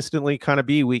consistently kind of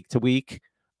be week to week.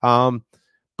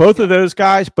 Both of those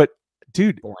guys, but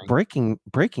dude, breaking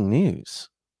news.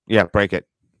 Yeah, break it.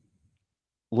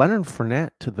 Leonard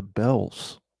Fournette to the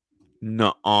Bills.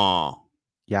 Nuh-uh.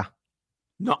 Yeah.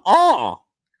 Nuh-uh.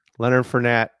 Leonard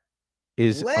Fournette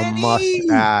is a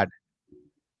must add.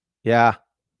 Yeah.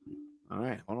 All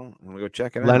right, hold on. I'm gonna go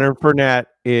check it out. Leonard Fournette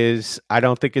is, I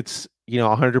don't think it's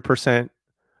 100%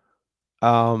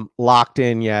 locked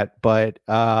in yet, but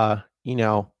Adam,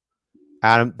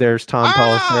 there's Tom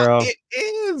Pelissero. It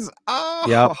is.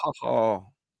 Oh.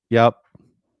 Yep.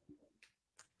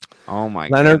 Oh my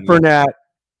Leonard goodness. Fournette,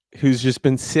 who's just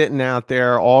been sitting out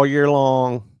there all year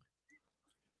long.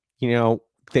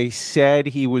 They said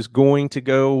he was going to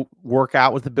go work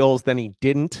out with the Bills, then he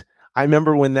didn't. I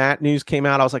remember when that news came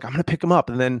out, I was like, I'm going to pick him up.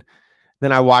 And then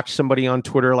I watched somebody on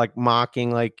Twitter like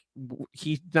mocking, like,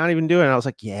 he's not even doing it. I was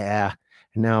like, yeah.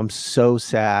 And now I'm so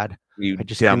sad. I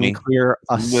just didn't clear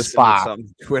a spot.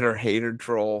 Some Twitter hater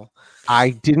troll. I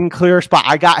didn't clear a spot.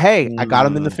 I got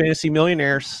him in the Fantasy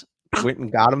Millionaires. Went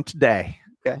and got him today.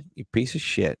 Okay, you piece of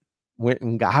shit. Went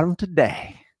and got him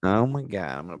today. Oh my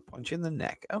God, I'm gonna punch you in the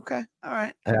neck. Okay, all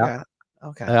right. Yeah.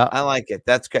 Okay, yeah. I like it.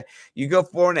 That's good. You go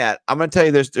Fournette. I'm gonna tell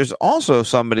you, there's also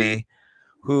somebody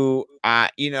who,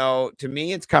 to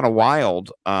me, it's kind of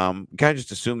wild. Kind of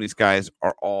just assume these guys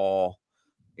are all,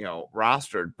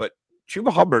 rostered, but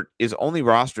Chuba Hubbard is only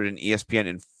rostered in ESPN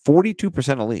in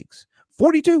 42% of leagues.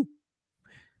 42.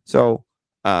 So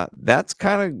that's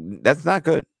not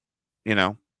good.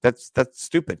 That's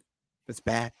stupid. That's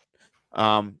bad.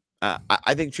 I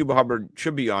think Chuba Hubbard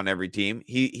should be on every team.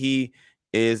 He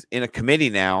is in a committee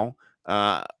now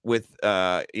with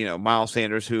Miles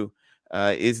Sanders, who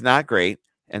is not great.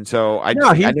 And so he's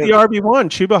the RB1.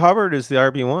 Chuba Hubbard is the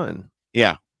RB1.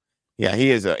 Yeah,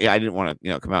 he is. I didn't want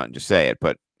to come out and just say it,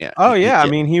 but yeah. Oh yeah, I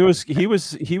mean he was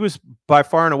by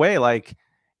far and away, like,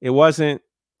 it wasn't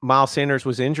Miles Sanders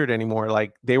was injured anymore.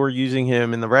 Like, they were using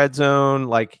him in the red zone.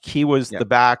 Like, he was the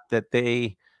back that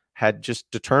they had just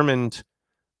determined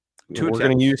we're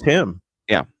going to use him.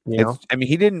 Yeah,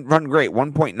 he didn't run great,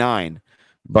 1.9,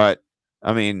 but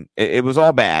I mean it was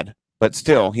all bad. But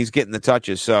still, he's getting the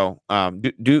touches. So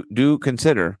do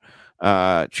consider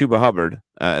Chuba Hubbard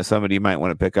as somebody you might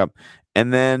want to pick up.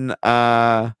 And then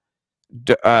how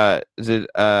do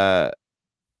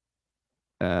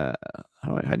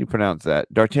you pronounce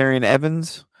that? Dartarian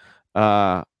Evans.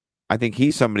 I think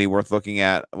he's somebody worth looking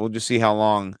at. We'll just see how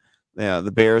long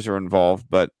the Bears are involved.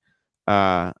 But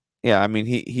I mean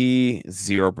he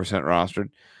 0% rostered.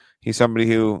 He's somebody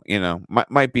who,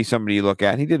 might be somebody you look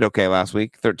at. He did okay last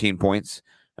week, 13 points.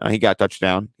 He got a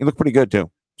touchdown. He looked pretty good too.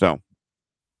 So,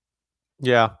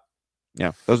 yeah,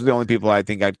 those are the only people I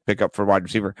think I'd pick up for wide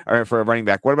receiver or for a running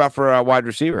back. What about for a wide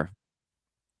receiver?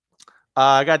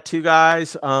 I got 2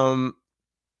 guys.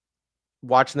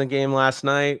 Watching the game last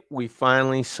night, we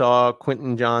finally saw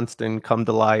Quentin Johnston come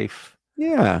to life.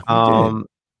 Yeah,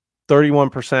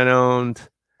 31% owned,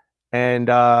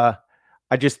 and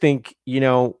I just think,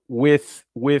 with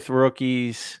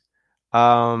rookies,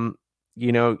 you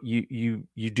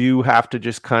do have to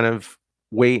just kind of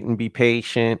wait and be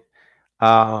patient.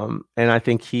 And I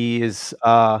think he is,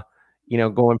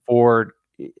 going forward,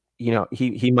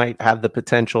 he might have the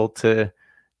potential to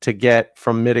get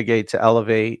from mitigate to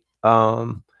elevate.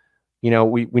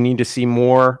 We need to see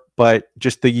more, but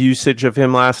just the usage of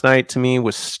him last night to me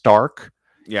was stark.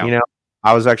 Yeah.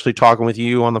 I was actually talking with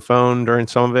you on the phone during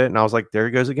some of it, and I was like, "There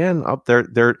he goes again." Up there,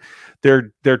 they're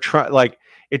trying. Like,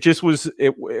 it just was.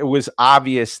 It was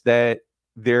obvious that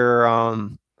their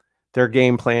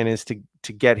game plan is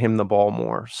to get him the ball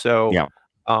more. So,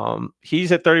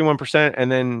 he's at 31%,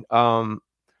 and then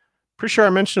pretty sure I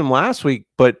mentioned him last week,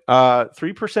 but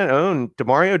 3% owned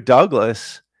Demario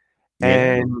Douglas,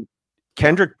 and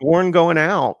Kendrick Bourne going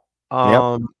out.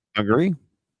 Agree.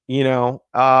 He's not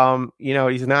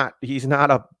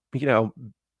a,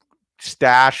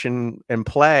 stash and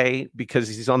play because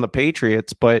he's on the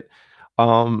Patriots, but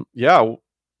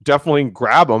definitely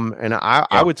grab him. And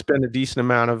I would spend a decent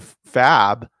amount of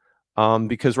fab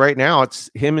because right now it's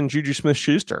him and Juju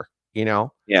Smith-Schuster,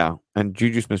 Yeah. And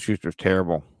Juju Smith-Schuster is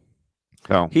terrible.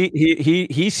 So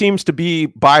he seems to be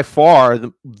by far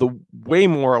the way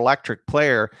more electric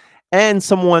player and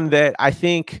someone that I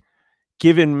think,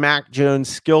 given Mac Jones'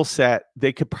 skill set,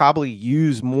 they could probably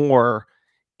use more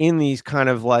in these kind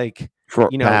of like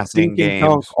short passing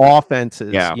games,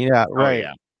 offenses. Yeah. Right.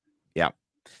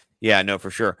 Yeah, no, for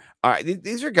sure. All right,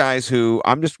 these are guys who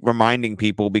I'm just reminding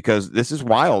people because this is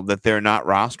wild that they're not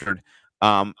rostered.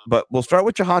 But we'll start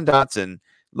with Jahan Dotson.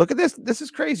 Look at this. This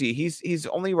is crazy. He's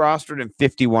only rostered in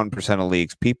 51% of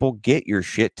leagues. People, get your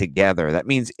shit together. That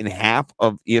means in half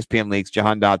of ESPN leagues,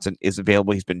 Jahan Dotson is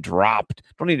available. He's been dropped.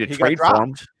 Don't need to trade for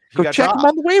him. Go check him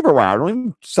on the waiver wire. Don't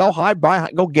even sell high, buy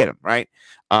high. Go get him, right?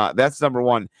 That's number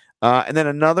one. And then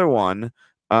another one,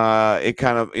 it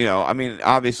kind of,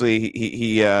 obviously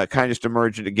he kind of just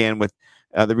emerged again with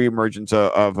the reemergence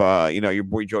of your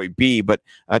boy Joey B, but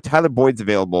Tyler Boyd's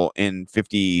available in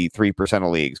 53%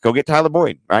 of leagues. Go get Tyler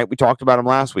Boyd, right? We talked about him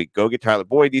last week. Go get Tyler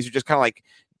Boyd. These are just kind of like,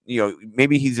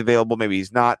 maybe he's available, maybe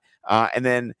he's not. And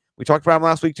then we talked about him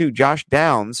last week too. Josh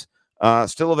Downs,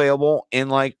 still available in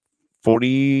like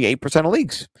 48% of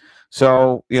leagues.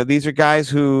 So, these are guys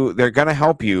who they're going to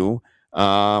help you.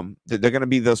 They're going to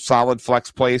be the solid flex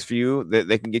plays for you.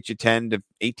 They can get you 10 to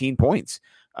 18 points.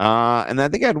 And I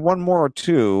think I had one more or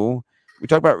two. We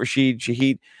talked about Rashid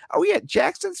Shaheed. Oh, yeah.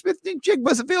 Jackson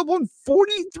Smith-Njigba is available in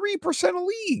 43% of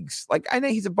leagues. Like, I know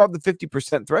he's above the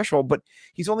 50% threshold, but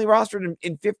he's only rostered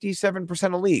in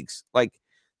 57% of leagues. Like,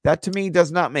 that to me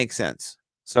does not make sense.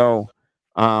 So,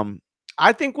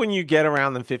 I think when you get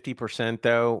around the 50%,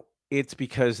 though, it's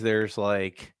because there's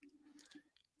like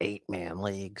 8-man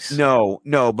leagues. No,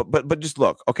 but just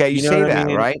look. Okay, you say that,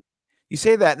 right? You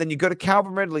say that, then you go to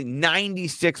Calvin Ridley,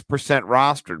 96%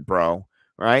 rostered, bro,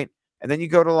 right? And then you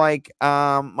go to like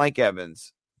Mike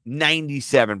Evans,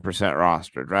 97%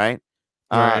 rostered, right?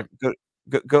 Right.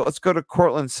 Go. Let's go to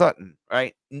Cortland Sutton,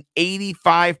 right?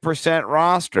 85%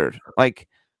 rostered. Like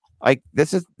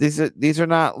these are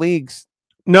not leagues.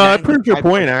 No, it proves your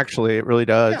point. Actually, it really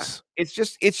does. Yeah,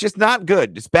 it's just not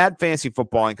good. It's bad fantasy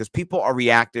footballing because people are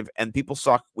reactive and people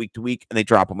suck week to week and they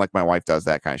drop them like my wife does,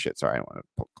 that kind of shit. Sorry, I don't want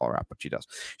to call her out, but she does.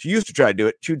 She used to try to do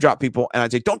it. She would drop people and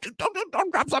I'd say, don't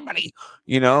drop somebody.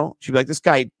 She'd be like, this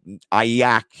guy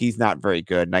Ayak, he's not very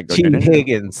good. And I go,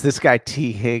 Higgins. This guy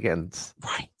T Higgins.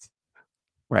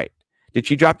 Right. Did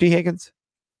she drop T Higgins?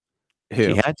 Who?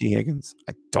 She had T Higgins.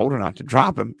 I told her not to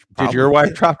drop him. Did your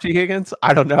wife drop T Higgins?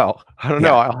 I don't know.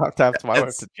 I'll have to ask my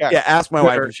wife to check. Yeah, ask my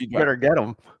wife if she better get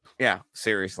him. Yeah,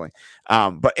 seriously.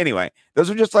 But anyway, those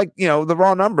are just like, the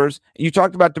raw numbers. You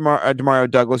talked about Demario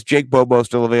Douglas, Jake Bobo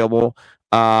still available.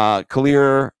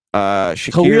 Shakir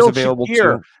is available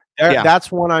too. That's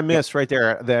one I missed right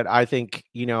there that I think,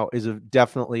 is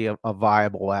definitely a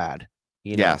viable ad.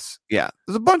 Yes. Yeah.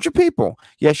 There's a bunch of people.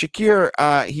 Yeah. Shakir,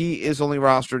 he is only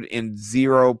rostered in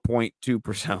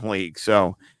 0.2% league.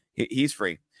 So he's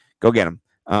free. Go get him.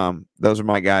 Those are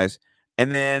my guys.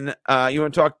 And then you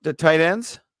want to talk to tight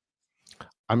ends?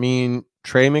 I mean,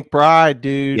 Trey McBride,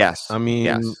 dude. Yes. I mean,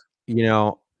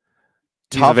 yes.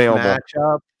 Tough available.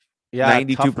 Matchup. Yeah.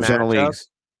 92% of leagues.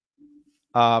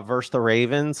 Versus the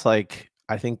Ravens. Like,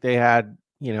 I think they had,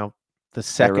 the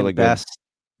second really best. Good.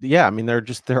 Yeah, I mean they're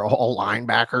all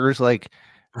linebackers, like,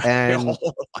 and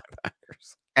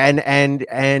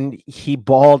and he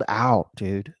balled out,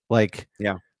 dude. Like,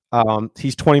 yeah,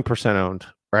 he's 20% owned,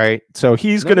 right? So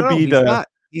he's gonna be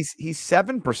he's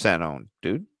 7% owned,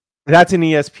 dude. That's in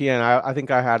ESPN. I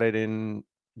think I had it in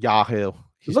Yahoo.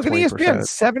 Look at ESPN,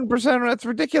 7%. That's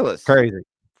ridiculous. Crazy.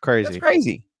 That's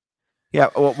crazy. Yeah,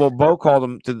 well, Bo called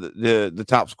him to the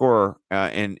top scorer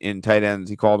in tight ends.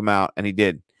 He called him out, and he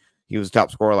did. He was the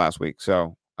top scorer last week.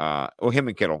 So, him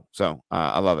and Kittle. So,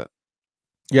 I love it.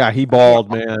 Yeah, he balled,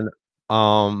 man.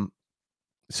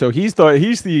 So he's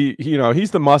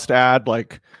the must add,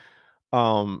 like,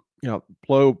 blow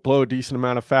a decent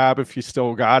amount of fab if you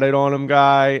still got it on him,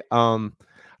 guy. I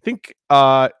think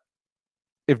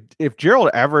if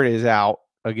Gerald Everett is out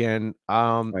again,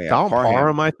 Don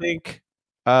Parham, I think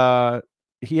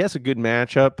he has a good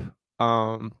matchup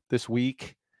this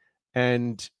week.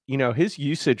 And, his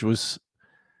usage was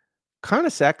kind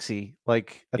of sexy.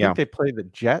 Like, I think they play the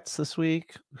Jets this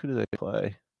week. Who do they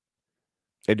play?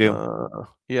 They do.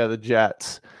 The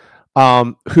Jets.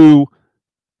 Who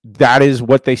that is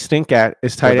what they stink at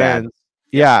is tight ends.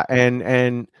 Yeah,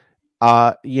 and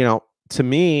to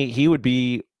me, he would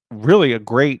be really a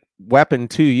great weapon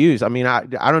to use. I mean, I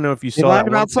don't know if you They saw lined that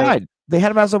him one outside. They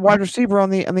had him as a wide receiver on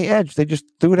the edge. They just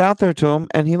threw it out there to him,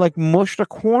 and he like mushed a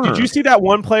corner. Did you see that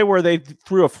one play where they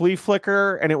threw a flea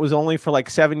flicker and it was only for like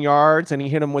 7 yards, and he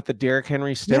hit him with the Derrick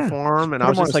Henry stiff arm, and I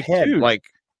was just like, dude, like,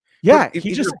 yeah, he he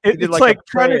did just like it's a like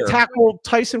trying to prayer. tackle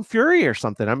Tyson Fury or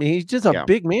something. I mean, he's just a Yeah.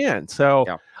 big man, so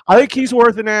Yeah. I think he's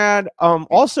worth an ad.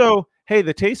 Also, hey,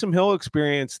 the Taysom Hill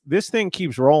experience, this thing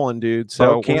keeps rolling, dude. So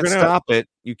Bo can't stop it.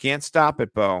 You can't stop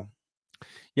it, Bo.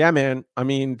 Yeah, man. I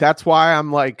mean, that's why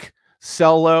I'm like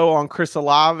sell low on Chris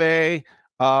Olave,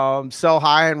 sell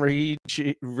high on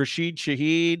Rashid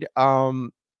Shaheed.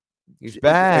 He's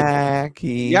back. I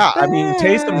mean,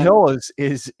 Taysom Hill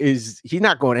is he's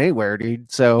not going anywhere,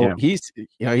 dude. So he's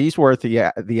worth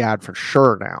the ad for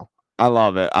sure now. I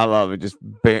love it. Just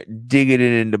digging it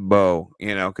into Bo,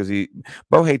 because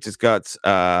Bo hates his guts,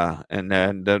 and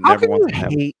then never wants to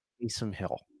hate Taysom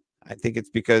Hill. I think it's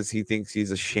because he thinks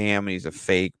he's a sham and he's a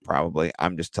fake. Probably,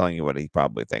 I'm just telling you what he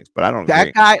probably thinks, but I don't.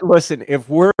 That guy. Listen, if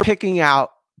we're picking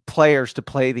out players to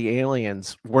play the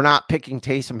aliens, we're not picking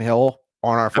Taysom Hill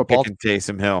on our football. I'm picking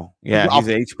Taysom Hill. Yeah, he's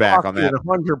H back on that.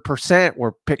 100%.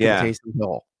 We're picking Taysom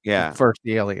Hill. Yeah, first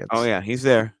the aliens. Oh yeah, he's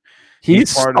there.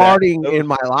 He's starting in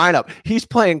my lineup. He's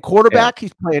playing quarterback.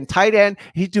 He's playing tight end.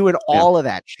 He's doing all of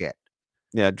that shit.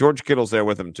 Yeah, George Kittle's there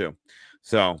with him too.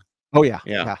 So. Oh yeah.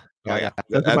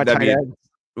 That's my tight end.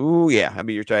 Ooh, yeah, that'd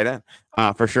be your tight end,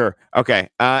 for sure. Okay,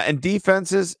 and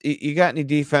defenses. You got any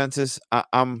defenses?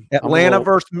 Atlanta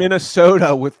versus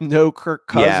Minnesota with no Kirk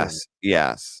Cousins.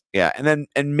 Yes, yeah,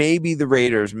 and maybe the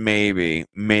Raiders. Maybe.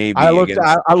 I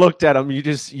looked at them. You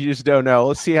just don't know.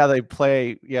 Let's see how they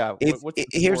play. Yeah.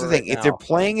 Here's the thing: if they're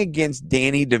playing against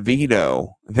Danny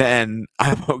DeVito, then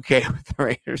I'm okay with the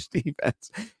Raiders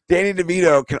defense. Danny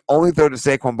DeVito can only throw to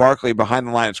Saquon Barkley behind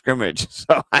the line of scrimmage,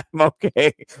 so I'm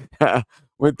okay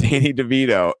with Danny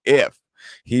DeVito if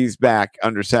he's back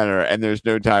under center and there's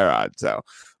no Tyrod. So,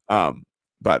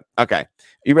 but okay.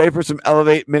 You ready for some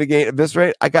elevate, mitigate,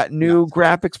 eviscerate? I got new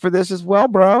graphics for this as well,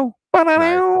 bro.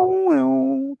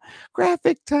 Nice.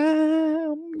 Graphic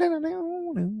time.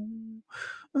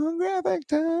 Graphic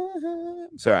time.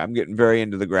 Sorry, I'm getting very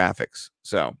into the graphics.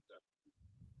 So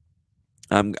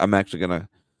I'm actually gonna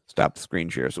stop the screen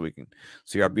share so we can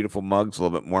see our beautiful mugs a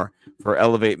little bit more for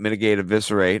elevate, mitigate,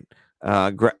 eviscerate.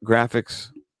 Graphics.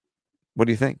 What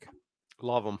do you think?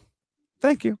 Love them.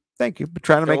 Thank you. But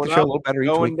trying to make the show a little better each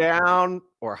week. Going down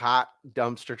or hot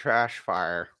dumpster trash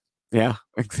fire. Yeah,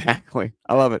 exactly.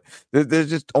 I love it.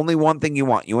 There's just only one thing you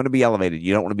want. You want to be elevated.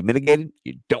 You don't want to be mitigated.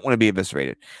 You don't want to be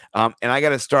eviscerated. And I got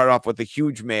to start off with a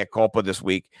huge mea culpa this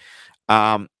week.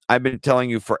 I've been telling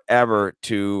you forever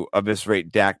to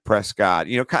eviscerate Dak Prescott,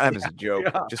 kind of as a joke,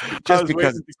 just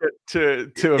because to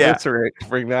eviscerate,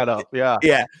 bring that up. Yeah.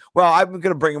 Yeah. Well, I'm going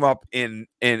to bring him up in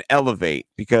elevate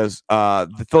because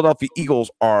the Philadelphia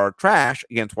Eagles are trash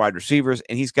against wide receivers,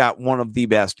 and he's got one of the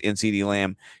best in CeeDee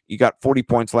Lamb. You got 40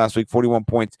 points last week, 41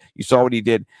 points. You saw what he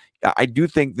did. I do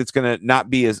think that's going to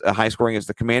not be as high scoring as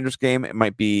the Commanders game. It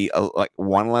might be like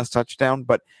one less touchdown,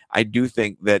 but I do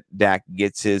think that Dak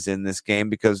gets his in this game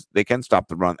because they can stop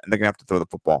the run and they're going to have to throw the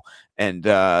football. And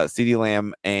CeeDee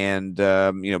Lamb and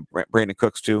Brandon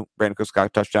Cooks too. Brandon Cooks got a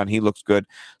touchdown. He looks good.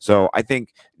 So I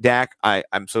think Dak.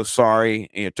 I'm so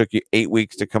sorry. It took you 8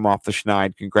 weeks to come off the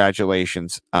schneid.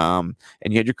 Congratulations. And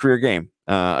you had your career game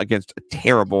against a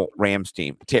terrible Rams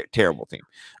team. Terrible team.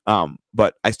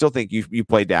 But I still think you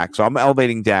play Dak. So I'm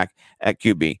elevating Dak at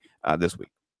QB this week.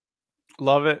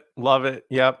 Love it.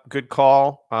 Yep. Good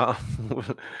call.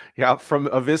 Yeah. From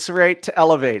eviscerate to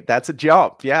elevate. That's a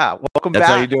jump. Yeah. Welcome back.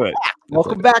 That's how you do it.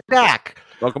 Welcome back, Dak.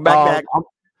 Welcome back, Dak.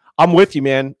 I'm with you,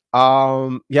 man.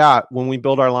 Yeah. When we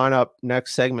build our lineup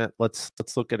next segment, let's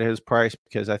look at his price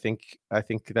because I think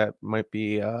that might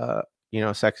be a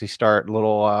sexy start.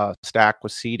 Little stack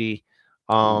with CD.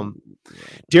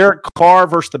 Derek Carr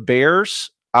versus the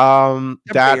Bears.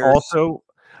 That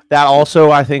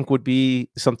also I think would be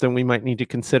something we might need to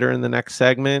consider in the next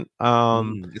segment.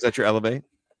 Is that your elevate?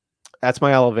 That's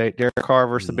my elevate. Derek Carr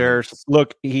versus the Bears.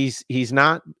 Look, he's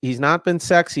not been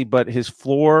sexy, but his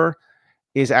floor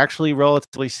is actually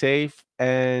relatively safe.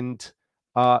 And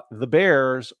the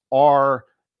Bears are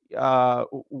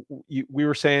we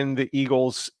were saying the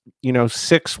Eagles,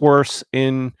 6th worst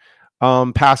in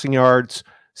passing yards,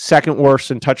 2nd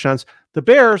worst in touchdowns. The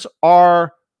Bears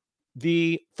are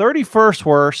the 31st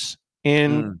worst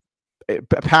in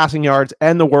passing yards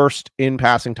and the worst in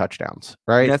passing touchdowns,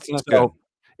 right? That's not good.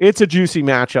 It's a juicy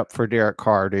matchup for Derek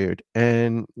Carr, dude.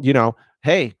 And,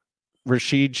 hey,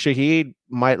 Rashid Shaheed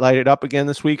might light it up again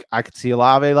this week. I could see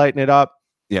Olave lighting it up.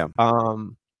 Yeah.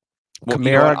 Well,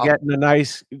 Kamara getting a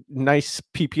nice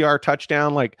PPR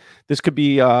touchdown. Like this could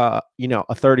be a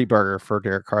 30 burger for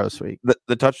Derek Carr this week.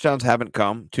 The touchdowns haven't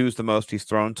come. 2's the most he's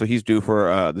thrown, so he's due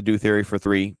for the due theory for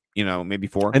 3, maybe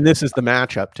 4. And this is the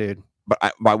matchup, dude. But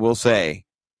I will say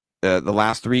the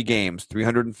last 3 games,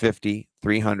 350,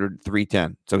 300,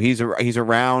 310. So he's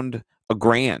around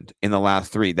 $1,000 in the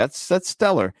last 3. That's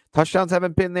stellar. Touchdowns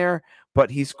haven't been there, but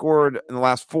he scored in the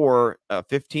last 4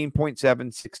 15.7,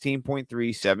 16.3,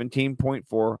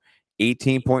 17.4,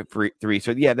 18.3.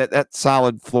 So yeah, that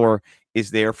solid floor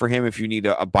is there for him if you need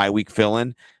a bye week fill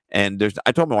in. And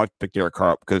I told my wife to pick Derek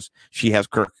Carr up because she has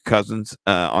Kirk Cousins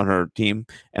on her team,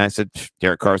 and I said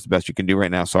Derek Carr is the best you can do right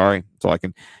now. Sorry, so I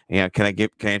can. Can I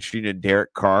introduce you to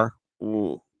Derek Carr?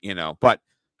 Ooh, but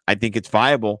I think it's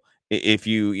viable if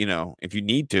you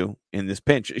need to in this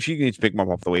pinch. She needs to pick him up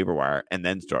off the waiver wire and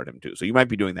then start him too. So you might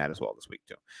be doing that as well this week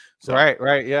too. So,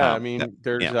 right, yeah.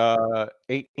 There's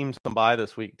 8 teams on bye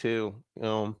this week too.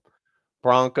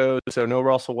 Broncos, so no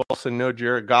Russell Wilson, no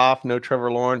Jared Goff, no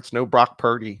Trevor Lawrence, no Brock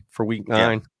Purdy for week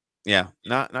 9. Yeah,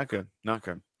 not good.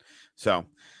 So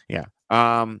yeah.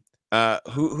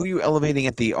 Who are you elevating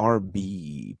at the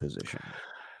RB position?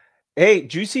 Hey,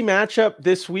 juicy matchup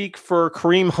this week for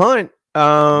Kareem Hunt.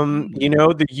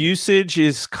 The usage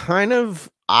is kind of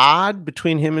odd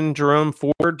between him and Jerome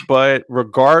Ford, but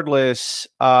regardless,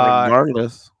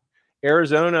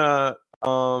 Arizona,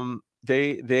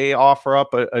 they offer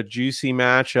up a juicy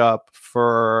matchup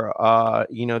for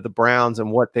the Browns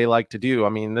and what they like to do. I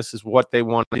mean, this is what they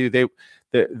want to do.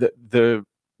 The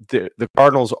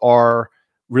Cardinals are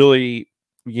really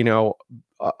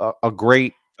a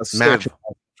great matchup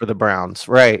for the Browns,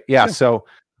 right? Yeah. So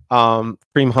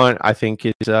Kareem Hunt, I think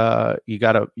is you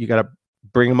gotta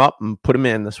bring him up and put him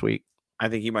in this week. I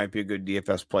think he might be a good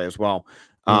DFS play as well.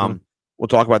 We'll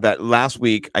talk about that. Last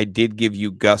week, I did give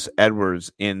you Gus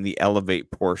Edwards in the elevate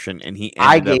portion, and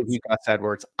I gave you Gus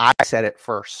Edwards. I said it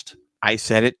first. I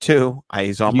said it too.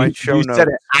 He's on my show notes. You said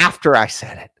it after I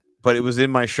said it. But it was in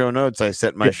my show notes. I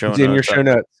set my show notes. In your show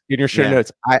notes. In your show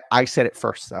notes. I said it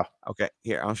first, though. Okay,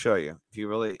 here I'll show you. If you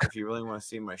really want to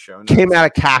see my show notes, came out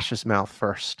of Cash's mouth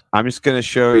first. I'm just going to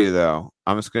show you though.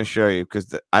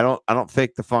 Because I don't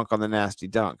fake the funk on the nasty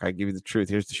dunk. I give you the truth.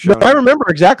 Here's the show. I remember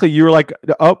exactly. You were like,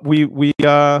 "Oh, we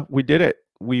did it.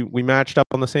 We matched up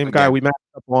on the same guy. We matched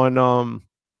up on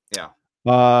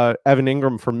Evan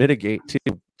Ingram for mitigate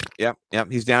too. Yep.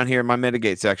 He's down here in my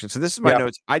mitigate section. So this is my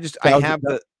notes. I have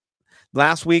the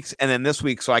last week's and then this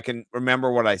week, so I can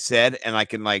remember what I said and I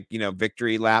can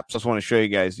victory laps. I just want to show you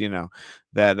guys,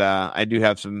 that I do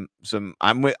have some.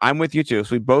 I'm with you too.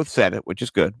 So we both said it, which is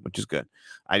good.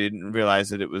 I didn't realize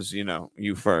that it was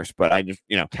you first, but I just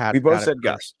we both said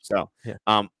Gus. So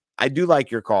I do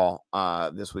like your call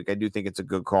this week. I do think it's a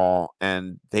good call,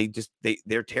 and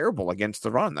they're terrible against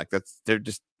the run. They're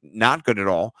just not good at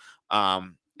all.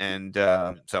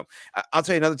 So I'll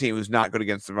tell you another team who's not good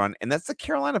against the run, and that's the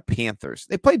Carolina Panthers.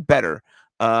 They played better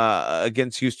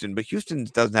against Houston, but Houston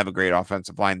doesn't have a great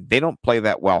offensive line. They don't play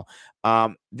that well.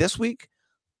 This week,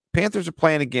 Panthers are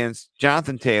playing against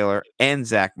Jonathan Taylor and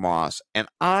Zach Moss, and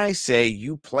I say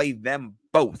you play them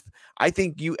both. I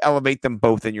think you elevate them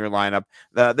both in your lineup.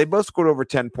 They both scored over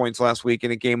 10 points last week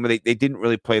in a game where they didn't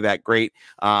really play that great.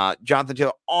 Jonathan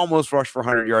Taylor almost rushed for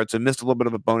 100 yards, so missed a little bit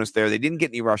of a bonus there. They didn't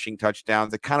get any rushing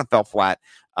touchdowns. They kind of fell flat.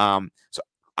 So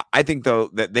I think, though,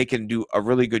 that they can do a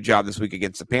really good job this week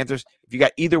against the Panthers. If you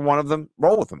got either one of them,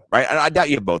 roll with them, right? I doubt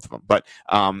you have both of them, but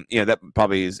that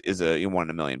probably is a 1 in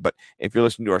a million. But if you're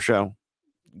listening to our show,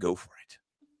 go for it.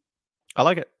 I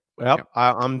like it. Yep.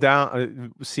 I'm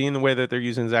down. Seeing the way that they're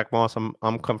using Zach Moss,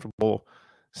 I'm comfortable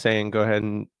saying go ahead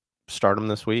and start him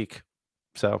this week.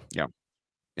 So yeah.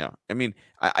 I mean,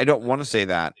 I don't want to say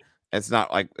that. It's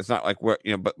not like where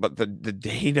but the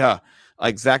data,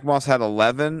 like Zach Moss had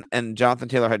 11 and Jonathan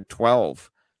Taylor had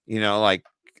 12. What are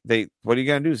you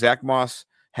gonna do? Zach Moss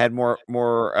had more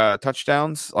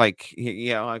touchdowns. What are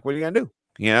you gonna do?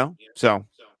 So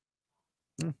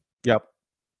yep.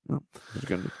 What are you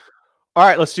gonna do? All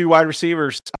right, let's do wide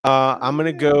receivers. I'm going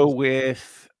to go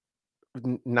with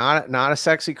not a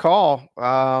sexy call,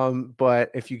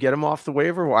 but if you get him off the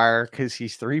waiver wire because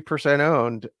he's 3%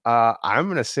 owned, I'm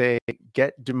going to say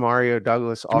get Demario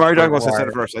Douglas off. Demario Douglas, I said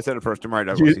it first. Demario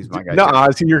Douglas, he's my guy. No,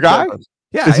 is he your guy?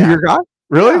 Yeah, is he your guy?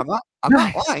 Really? Yeah, I'm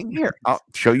not lying. Here, I'll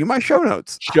show you my show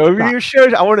notes. Show me your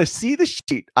shows. I want to see the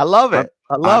sheet. I love it.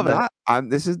 I love it.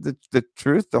 This is the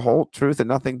truth, the whole truth, and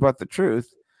nothing but the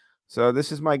truth. So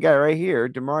this is my guy right here,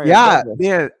 Demario Yeah, Douglas.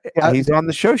 man. Yeah, he's on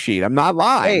the show sheet. I'm not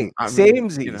lying. Hey, I mean,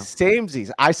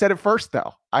 samesies. I said it first,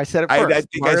 though. I said it I first.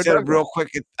 think I said it real quick.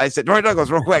 I said Demario Douglas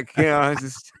real quick. It's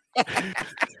just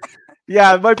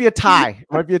Yeah, it might be a tie.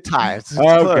 It might be a tie. It's okay.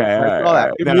 close. I saw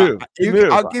that. Good move. Good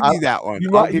move. I'll give you that one.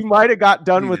 You might have got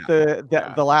done with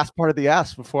that. the last part of the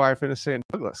S before I finished saying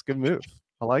Douglas. Good move.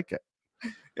 I like it.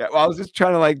 Yeah, well, I was just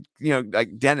trying to like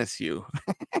Dennis you.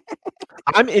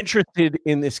 I'm interested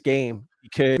in this game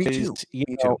because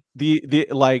the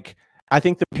like I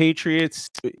think the Patriots,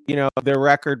 their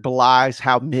record belies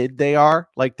how mid they are.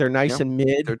 Like they're nice and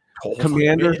mid.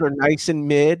 Commanders are nice and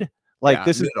mid. Like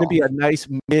this is going to be a nice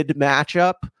mid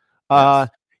matchup. To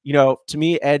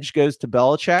me, edge goes to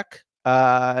Belichick.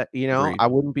 I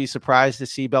wouldn't be surprised to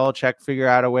see Belichick figure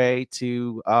out a way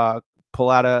to pull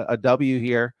out a W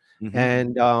here. Mm-hmm.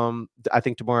 And I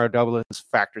think Demario Douglas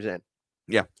factors in.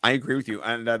 Yeah, I agree with you.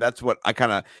 And that's what I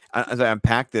kind of, as I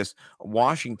unpack this,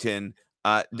 Washington,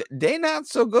 they not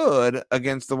so good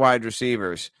against the wide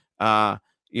receivers, and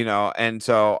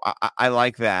so I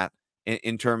like that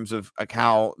in terms of like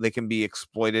how they can be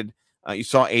exploited. You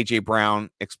saw A.J. Brown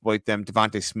exploit them,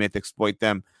 Devontae Smith exploit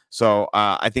them. So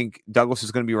I think Douglas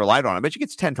is going to be relied on. I bet you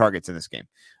gets 10 targets in this game.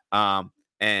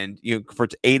 And for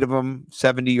 8 of them,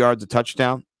 70 yards, a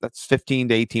touchdown. That's 15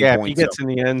 to 18 points. If he gets in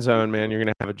the end zone, man, you're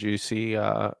gonna have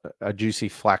a juicy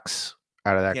flex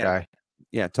out of that guy.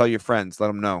 Yeah, tell your friends, let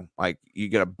them know. Like you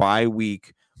get a bye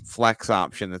week flex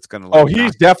option that's gonna.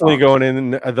 He's definitely going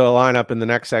in the lineup in the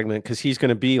next segment because he's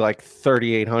gonna be like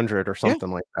 3,800 or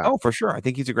something like that. Oh, for sure. I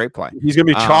think he's a great play. He's gonna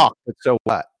be chalk, but so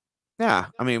what? Yeah,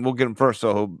 I mean, we'll get him first,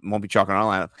 so he won't be chalking our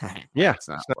lineup. Yeah, it's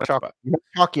not chalk.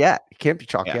 Chalk yet? He can't be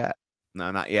chalk yet.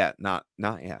 No, not yet. Not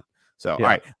yet. So, all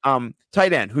right.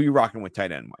 Tight end. Who you rocking with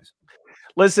tight end wise?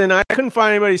 Listen, I couldn't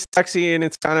find anybody sexy, and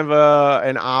it's kind of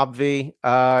an obvi.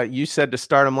 You said to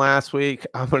start him last week.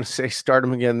 I'm going to say start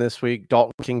him again this week.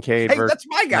 Dalton Kincaid. Hey, that's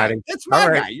my guy. That's my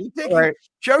guy. You take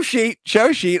show sheet.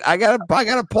 I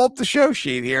gotta pull up the show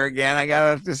sheet here again. I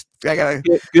gotta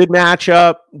good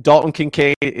matchup. Dalton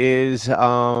Kincaid is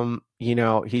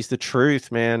he's the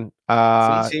truth, man.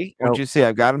 See? What'd you see?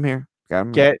 I've got him here.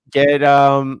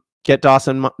 Get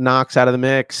Dawson Knox out of the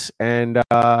mix, and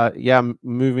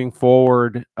moving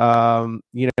forward,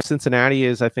 Cincinnati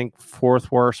is I think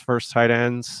 4th worst first tight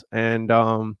ends, and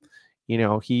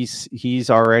he's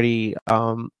already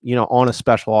on a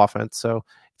special offense, so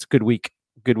it's a good week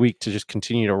to just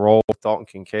continue to roll with Dalton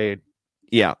Kincaid.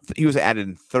 Yeah, he was added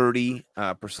in 30%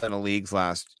 of leagues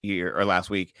last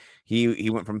week. He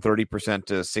went from 30%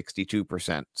 to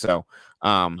 62%. So,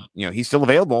 he's still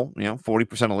available,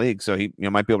 40% of leagues. So he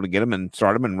might be able to get him and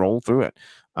start him and roll through it.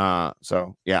 I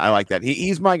like that.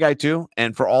 He's my guy too.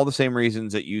 And for all the same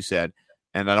reasons that you said,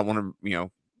 and I don't want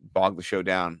to, bog the show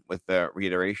down with the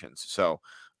reiterations. So,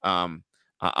 I'll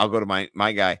go to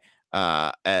my guy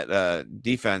at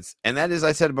defense. And that is,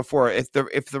 I said it before, if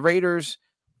the Raiders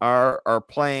are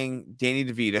playing Danny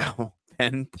DeVito,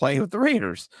 then play with the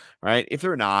Raiders, right? If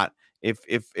they're not, if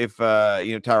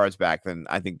Tyrod's back, then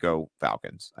I think go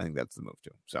Falcons. I think that's the move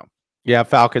too. So yeah,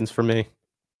 Falcons for me.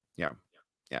 Yeah.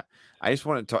 I just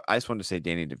wanted to say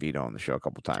Danny DeVito on the show a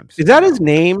couple times. Is that his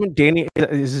name? Danny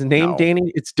is his name? No.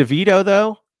 Danny. It's DeVito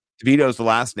though. DeVito's the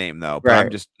last name though. But right.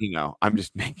 I'm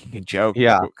just making a joke.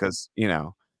 Yeah, because Yeah.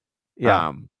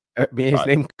 His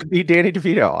name could be Danny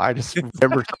DeVito. I just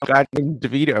remember some guy named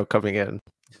DeVito coming in.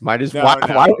 Why,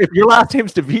 if your last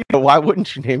name's DeVito, why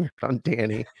wouldn't you name your son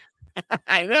Danny?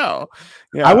 I know.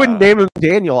 Yeah. I wouldn't name him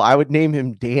Daniel. I would name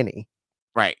him Danny.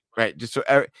 Right. Just so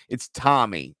it's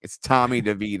Tommy. It's Tommy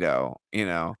DeVito.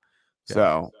 Yeah.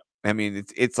 So I mean,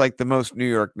 it's like the most New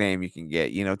York name you can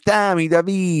get. Tommy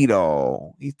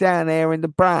DeVito. He's down there in the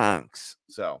Bronx.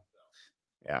 So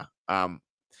yeah.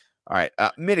 All right,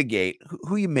 mitigate.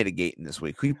 Who are you mitigating this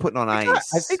week? Who are you putting on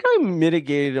ice? I think I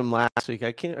mitigated him last week.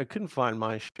 I couldn't find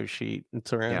my show sheet.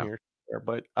 It's around here,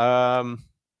 but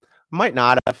might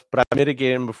not have. But I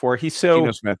mitigated him before. He's so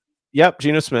Geno Smith. Yep,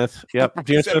 Geno Smith. Yep,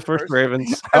 Geno Smith versus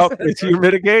Ravens. Oh, it's you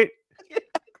mitigate.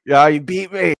 Yeah, you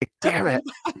beat me. Damn it.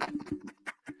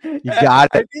 You got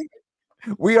it.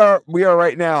 We are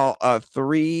right now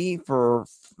 3 for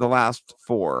the last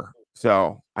 4.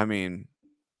 So I mean,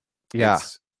 yeah.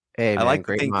 Hey, man, I like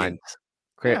great minds.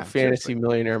 Great fantasy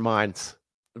millionaire minds.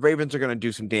 The Ravens are going to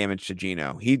do some damage to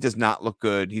Geno. He does not look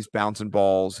good. He's bouncing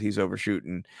balls. He's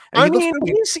overshooting. He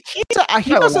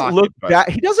doesn't look bad.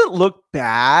 He doesn't look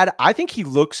bad. I think he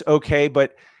looks okay,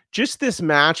 but just this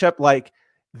matchup, like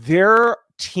their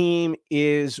team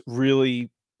is a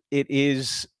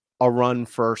run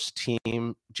first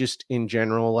team just in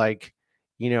general. Like,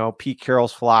 Pete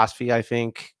Carroll's philosophy, I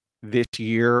think, this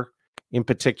year in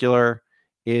particular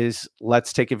is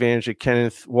let's take advantage of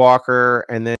Kenneth Walker.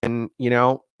 And then,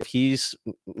 if he's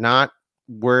not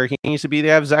where he needs to be, they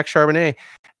have Zach Charbonnet.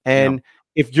 And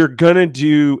if you're going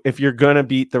to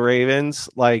beat the Ravens,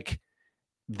 like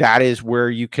that is where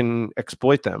you can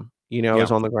exploit them,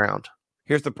 is on the ground.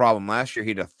 Here's the problem. Last year, he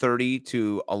had a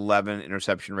 30-11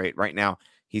 interception rate. Right now,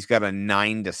 he's got a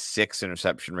 9-6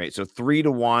 interception rate. So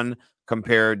 3-1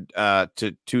 compared to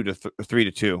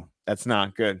 3-2. That's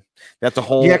not good. That's a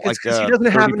whole he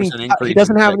doesn't have any.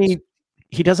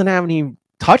 He doesn't have any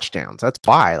touchdowns. That's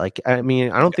why. Like, I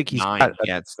mean, I don't think he's.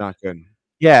 It's not good.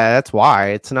 Yeah, that's why.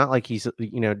 It's not like he's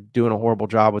doing a horrible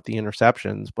job with the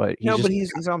interceptions, but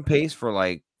he's on pace for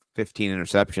like 15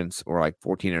 interceptions or like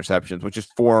 14 interceptions, which is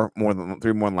 3 more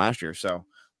than last year. So,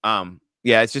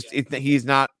 it's just he's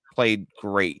not played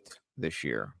great this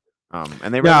year.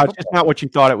 And it's just not what you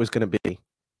thought it was going to be.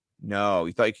 No,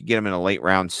 you thought you could get him in a late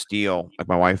round steal, like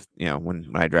my wife,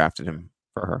 when I drafted him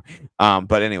for her.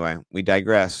 But anyway, we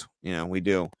digress. We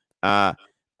do.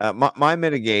 My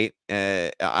mitigate.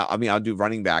 I'll do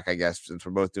running back, I guess, since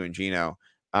we're both doing Geno.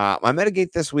 My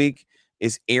mitigate this week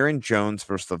is Aaron Jones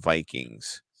versus the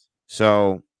Vikings.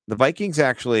 So the Vikings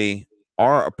actually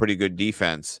are a pretty good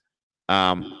defense.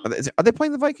 Are they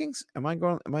playing the Vikings? Am I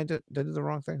did I do the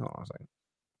wrong thing? Hold on a second.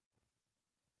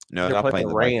 No, they're not playing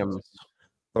the Rams.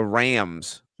 The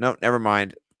Rams. No, never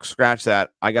mind. Scratch that.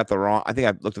 I got the wrong. I think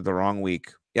I looked at the wrong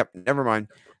week. Yep, never mind.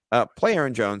 Play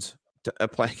Aaron Jones to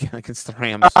play against the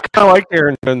Rams. I kind of like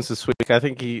Aaron Jones this week. I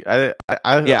think I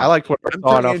liked what I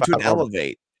saw. I'm turning into an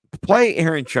elevate. Play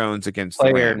Aaron Jones against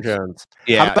the Rams. Aaron Jones.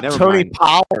 Yeah, how about Tony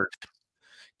Pollard?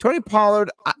 Tony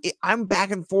Pollard, I'm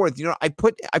back and forth. I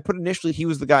put initially he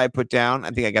was the guy I put down.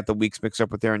 I think I got the weeks mixed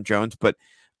up with Aaron Jones, but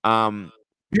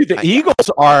dude, the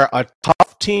Eagles are a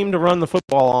tough team to run the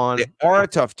football on. They are a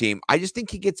tough team. I just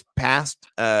think he gets past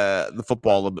the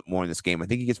football a little bit more in this game. I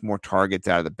think he gets more targets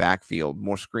out of the backfield,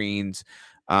 more screens,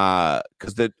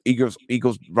 because the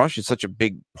Eagles rush is such a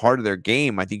big part of their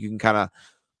game. I think you can kind of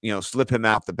slip him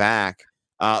out the back.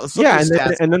 And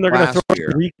then they're going to throw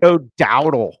Rico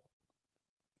Dowdle.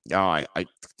 Oh,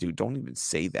 dude, don't even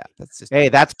say that. That's just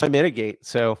that's my mitigate.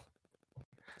 So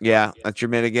yeah, that's your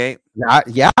mitigate.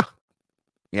 Yeah.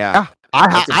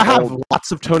 I have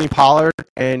lots of Tony Pollard,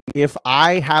 and if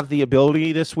I have the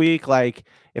ability this week, like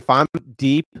if I'm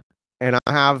deep and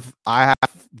I have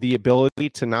the ability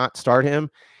to not start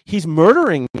him, he's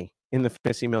murdering me in the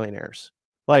Fantasy Millionaires.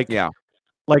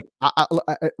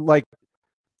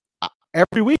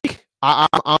 Every week,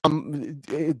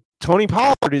 Tony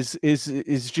Pollard is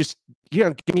just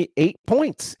give me 8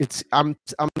 points. I'm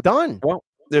done. Well,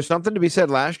 there's something to be said.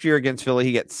 Last year against Philly,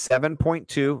 he got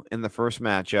 7.2 in the first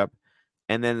matchup,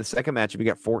 and then the second matchup he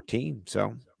got 14.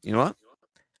 So you know what?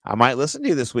 I might listen to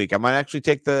you this week. I might actually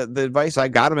take the advice. I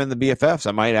got him in the BFFs.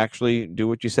 I might actually do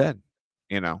what you said.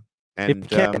 And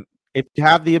if you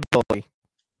have the ability,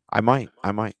 I might.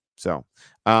 So,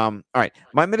 all right.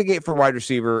 My mitigate for wide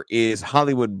receiver is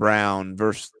Hollywood Brown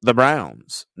versus the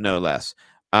Browns, no less.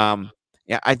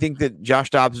 I think that Josh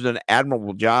Dobbs has done an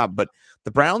admirable job, but the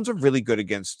Browns are really good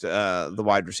against the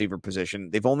wide receiver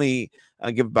position. They've only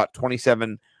given about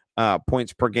 27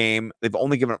 points per game. They've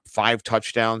only given up 5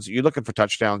 touchdowns. You're looking for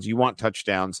touchdowns. You want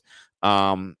touchdowns,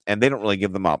 and they don't really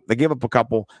give them up. They gave up a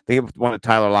couple. They gave up one to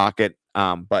Tyler Lockett,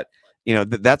 but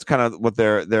that's kind of what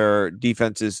their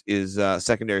defense is.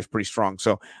 Secondary is pretty strong.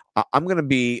 So I'm going to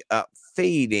be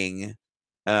fading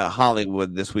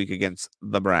Hollywood this week against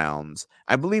the Browns.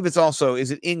 I believe is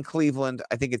it in Cleveland?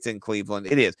 I think it's in Cleveland.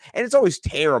 It is. And it's always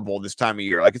terrible this time of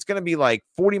year. Like it's going to be like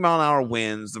 40-mile-an-hour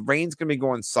winds. The rain's going to be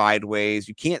going sideways.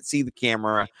 You can't see the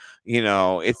camera.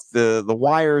 It's the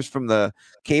wires from the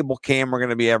cable cam are going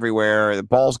to be everywhere. The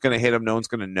ball's going to hit them. No one's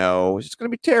going to know. It's just going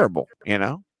to be terrible,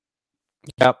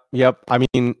 Yep. I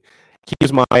mean, he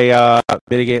was my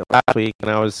mitigate last week, and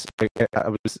I was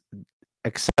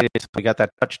excited until we got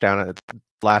that touchdown at the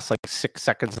last 6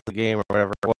 seconds of the game or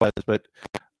whatever it was. But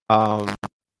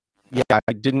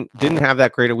I didn't have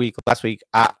that great a week last week.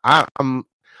 I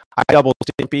double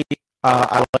Stimpy.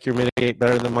 I like your mitigate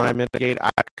better than my mitigate. I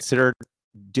considered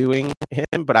doing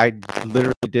him, but I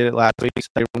literally did it last week, so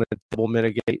I want to double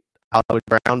mitigate Hollywood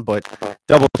Brown, but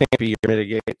double Stimpy your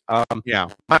mitigate.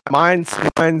 Mine's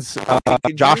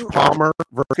Josh Palmer.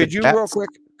 Could you real quick?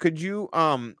 Could you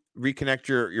reconnect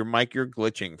your mic? You're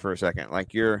glitching for a second.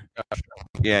 Like you're.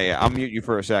 Yeah. I'll mute you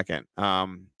for a second.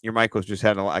 Your mic was just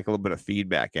had a little bit of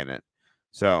feedback in it,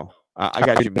 so I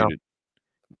got you muted.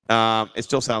 It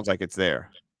still sounds like it's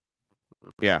there.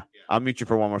 Yeah, I'll mute you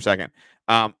for one more second.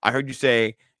 I heard you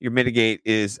say your mitigate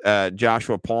is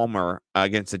Joshua Palmer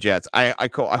against the Jets. I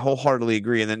wholeheartedly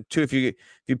agree. And then 2, if you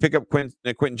pick up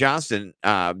Quentin Johnston,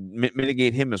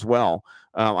 mitigate him as well.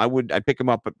 I'd pick him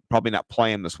up, but probably not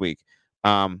play him this week.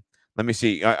 Let me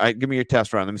see. Give me your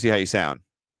test run. Let me see how you sound.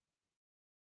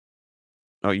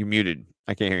 Oh, you're muted.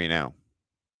 I can't hear you now.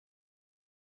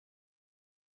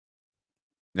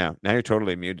 No, now you're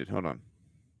totally muted. Hold on.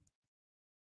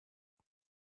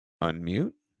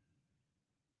 Unmute.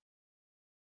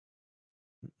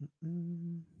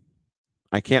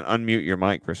 I can't unmute your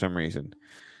mic for some reason.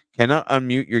 Cannot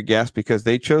unmute your guest because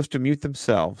they chose to mute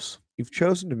themselves. You've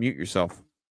chosen to mute yourself,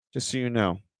 just so you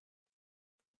know.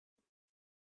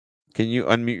 Can you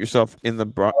unmute yourself in the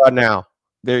now?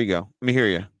 There you go. Let me hear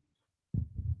you.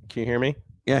 Can you hear me?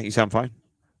 Yeah, you sound fine.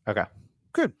 Okay.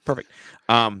 Good. Perfect.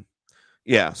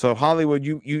 Yeah. So Hollywood,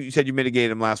 you said you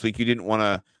mitigated him last week. You didn't want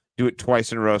to do it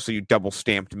twice in a row, so you double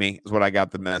stamped me, is what I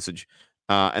got the message.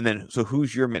 And then, so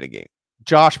who's your mitigate?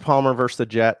 Josh Palmer versus the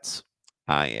Jets.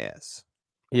 Yes.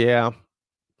 Yeah.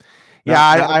 No,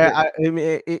 I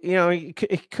mean,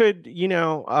 it could, he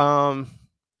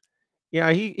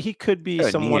could be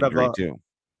somewhat of a too.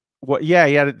 what?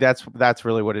 Yeah. That's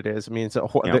really what it is. I mean,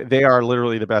 they are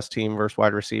literally the best team versus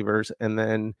wide receivers, and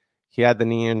then he had the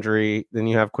knee injury. Then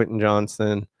you have Quentin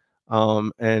Johnston,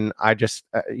 and I just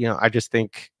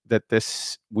think that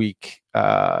this week,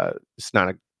 it's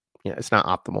not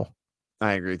optimal.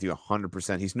 I agree with you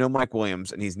 100%. He's no Mike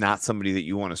Williams, and he's not somebody that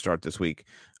you want to start this week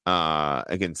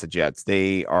against the Jets.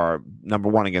 They are number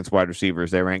 1 against wide receivers.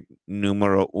 They rank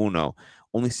numero uno.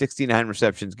 Only 69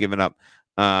 receptions given up,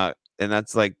 and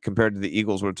that's like compared to the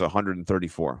Eagles, where it's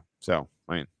 134. So,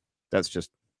 I mean, that's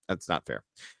not fair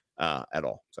at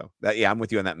all. So, I'm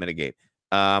with you on that mitigate.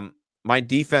 My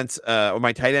defense or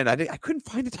my tight end, I couldn't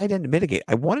find a tight end to mitigate.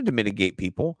 I wanted to mitigate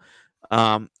people.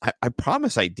 I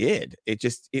promise I did.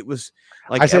 It was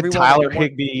like I said Tyler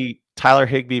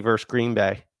Higbee versus Green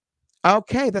Bay.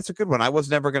 Okay, that's a good one. I was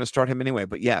never going to start him anyway,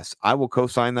 but yes, I will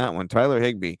co-sign that one. Tyler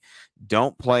Higbee,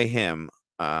 don't play him.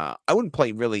 I wouldn't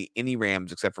play really any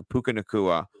Rams except for Puka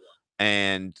Nacua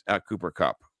and Cooper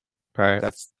Kupp.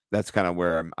 Right. That's kind of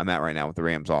where I'm at right now with the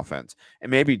Rams offense, and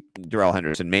maybe Darrell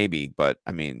Henderson, maybe, but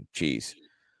I mean, geez,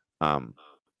 I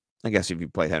guess if you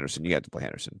play Henderson, you have to play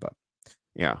Henderson, but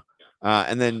yeah.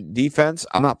 And then defense,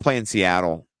 I'm not playing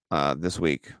Seattle this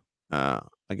week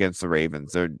against the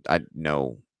Ravens.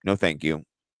 No, thank you.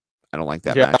 I don't like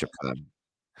that matchup for them.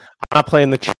 I'm not playing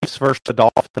the Chiefs versus the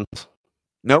Dolphins.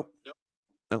 Nope.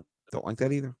 Don't like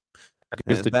that either.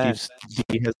 Because the Chiefs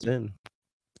D has been.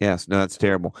 Yes, no, that's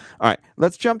terrible. All right,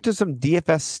 let's jump to some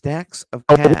DFS stacks of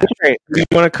cash. We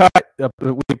want to cut.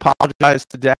 We apologize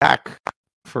to Dak.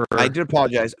 I did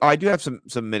apologize. Oh, I do have some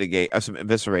mitigate, some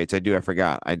eviscerates. I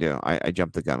forgot. I do. I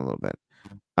jumped the gun a little bit.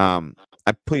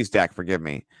 Please, Dak, forgive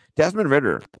me. Desmond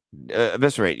Ridder,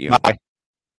 eviscerate you. Bye.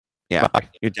 Yeah, Bye.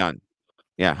 You're done.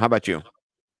 Yeah, how about you?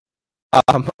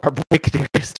 Our boy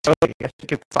Kadarius Toney. I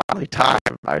think it's finally time.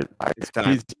 It's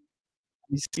time.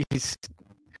 He's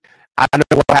I don't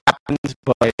know what happens,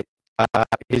 but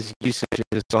his usage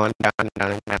is on down.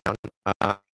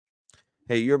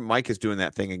 Hey, your mic is doing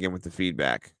that thing again with the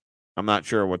feedback. I'm not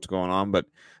sure what's going on, but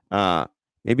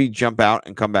maybe jump out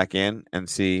and come back in and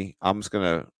see. I'm just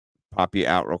gonna pop you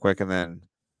out real quick, and then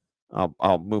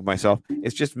I'll move myself.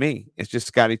 It's just me. It's just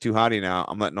Scotty Too Hottie now.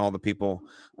 I'm letting all the people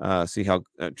see how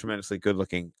tremendously good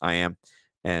looking I am.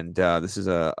 And this is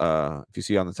if you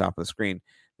see on the top of the screen,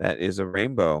 that is a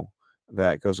rainbow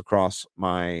that goes across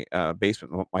my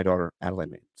basement. My daughter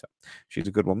Adelaide made. So she's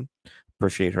a good woman.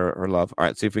 Appreciate her love. All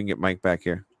right, see if we can get Mike back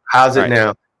here. How's it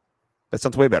now? That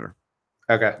sounds way better.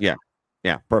 Okay. Yeah,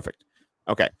 perfect.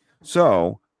 Okay,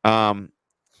 so I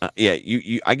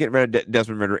get rid of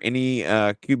Desmond Ridder. Any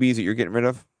QBs that you're getting rid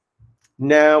of?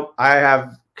 No, I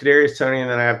have Kadarius Toney, and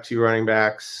then I have 2 running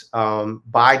backs.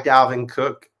 Buy Dalvin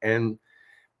Cook, and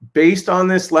based on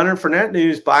this Leonard Fournette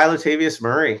news, buy Latavius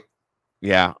Murray.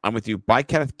 Yeah, I'm with you. Buy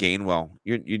Kenneth Gainwell.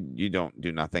 You don't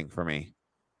do nothing for me.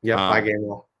 Yeah, buy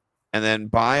Gainwell. And then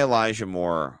buy Elijah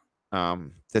Moore. Buy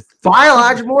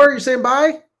Elijah Moore? You're saying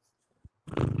buy?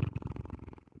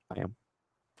 I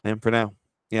am for now.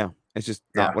 Yeah, it's just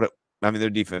not what their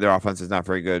defense, their offense is not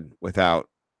very good without.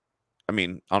 I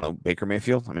mean, I don't know, Baker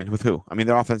Mayfield. I mean, with who? I mean,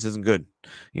 their offense isn't good.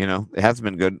 It hasn't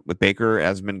been good with Baker. It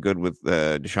hasn't been good with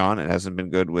Deshaun. It hasn't been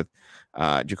good with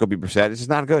Jacoby Brissett. It's just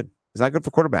not good. It's not good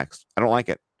for quarterbacks. I don't like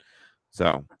it.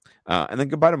 So, and then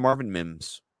goodbye to Marvin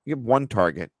Mims. You have 1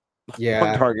 target. Yeah,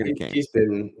 1 target a game. He's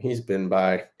been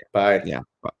by. Yeah.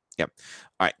 Yep. All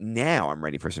right. Now I'm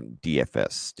ready for some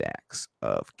DFS stacks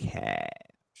of cash.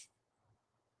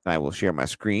 I will share my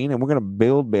screen, and we're gonna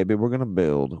build, baby. We're gonna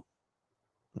build.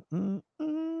 Mm-mm.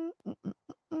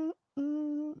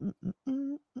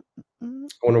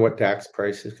 I wonder what Dak's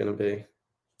price is going to be.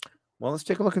 Well, let's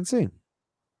take a look and see.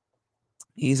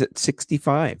 He's at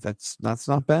 65. That's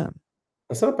not bad.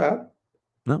 That's not bad.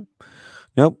 No,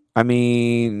 nope. I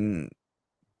mean,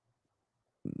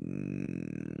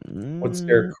 What's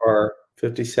their car?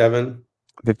 57.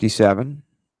 57.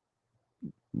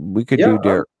 We could Yeah, do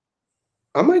Derek.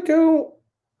 I might go.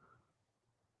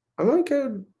 I might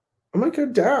go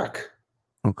Dak.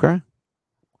 Okay.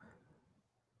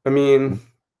 I mean,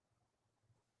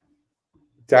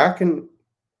 Dak and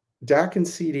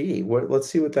CD. Let's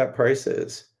see what that price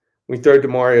is. We throw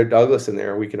Demario Douglas in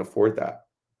there. We can afford that.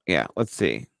 Yeah. Let's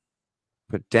see.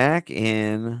 Put Dak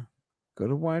in. Go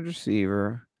to wide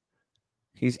receiver.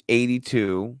 He's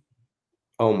 82.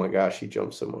 Oh my gosh, he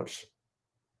jumped so much.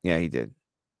 Yeah, he did.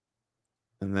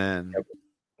 And then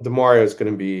Demario is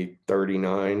going to be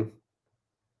 39.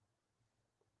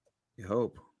 you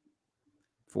hope.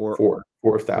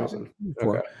 4,000.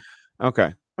 Okay.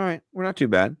 Okay. All right. We're not too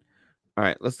bad. All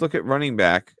right. Let's look at running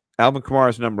back. Alvin Kamara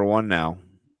is number 1 now.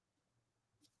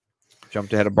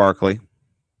 Jumped ahead of Barkley.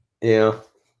 Yeah.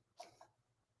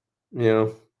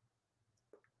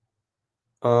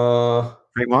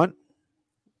 Fremont.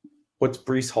 What's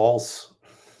Brees Hall's?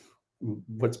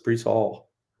 What's Brees Hall?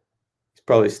 He's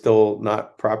probably still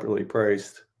not properly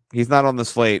priced. He's not on the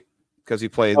slate because he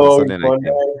played Oh, Sunday night.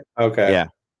 Monday? Okay. Yeah.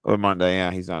 Or Monday.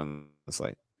 Yeah, he's on the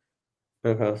slate.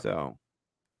 Okay. So.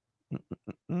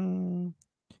 And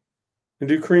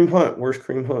do Kareem Hunt. Where's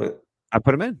Kareem Hunt? I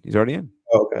put him in. He's already in.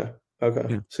 Oh, okay. Okay.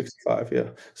 Yeah. 65. Yeah.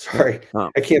 Sorry.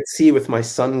 Oh. I can't see with my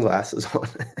sunglasses on.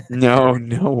 No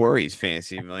worries,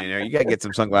 Fantasy Millionaire. You got to get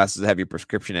some sunglasses to have your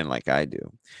prescription in like I do.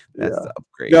 That's the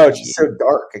upgrade. No, it's just so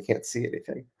dark. I can't see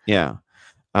anything. Yeah.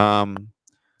 I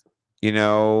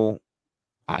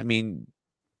mean,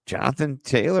 Jonathan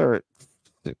Taylor at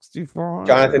 64.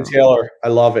 Jonathan Taylor. I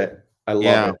love it. I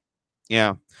love it.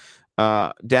 Yeah.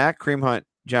 Dak, Kareem Hunt,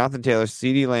 Jonathan Taylor,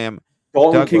 CeeDee Lamb.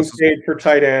 Dalton Kincaid for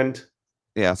tight end.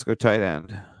 Yeah, let's go tight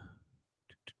end.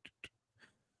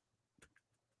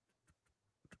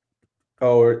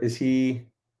 Oh, is he?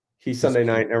 He's Sunday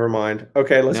night. Never mind.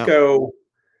 Okay, let's go.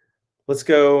 Let's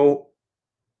go.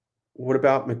 What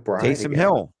about McBride? Taysom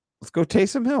Hill. Let's go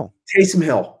Taysom Hill. Taysom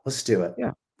Hill. Let's do it.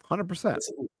 Yeah, 100%.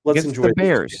 Let's enjoy the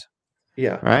Bears.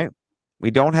 Yeah. Right. We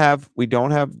don't have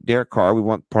Derek Carr. We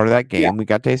want part of that game. Yeah. We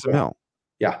got Taysom Hill.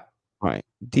 Yeah. All right.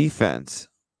 Defense.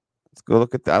 Let's go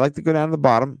look at that. I like to go down to the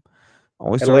bottom.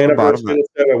 Always Atlanta start at the bottom.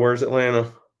 Minnesota. Where's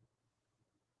Atlanta?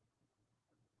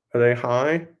 Are they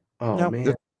high? Oh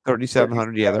man.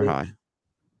 3,700. Yeah, they're high.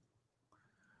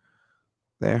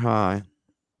 They're high.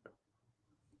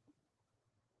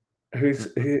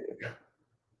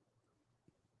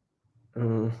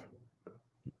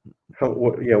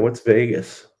 What's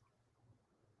Vegas?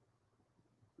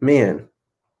 Man,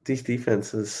 these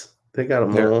defenses, they got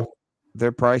them all.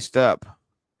 They're priced up.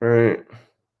 Right.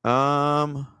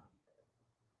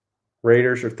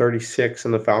 Raiders are 36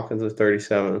 and the Falcons are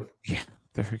 37. Yeah,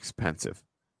 they're expensive.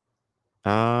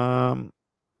 Jeez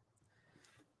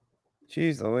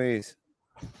Louise.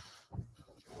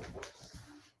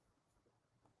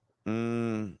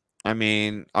 I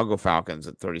mean, I'll go Falcons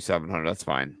at 3,700. That's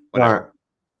fine. Whatever.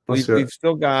 All right. We've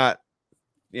still got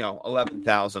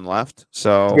 11,000 left.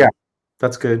 So yeah,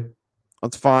 that's good.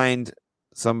 Let's find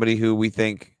somebody who we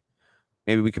think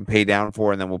maybe we can pay down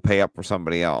for, and then we'll pay up for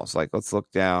somebody else. Like, let's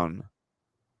look down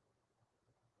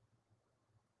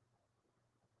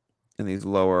in these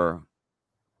lower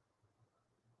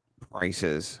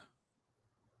prices.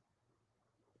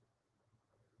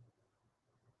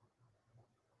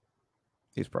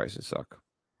 These prices suck.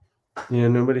 Yeah,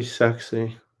 nobody's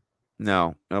sexy.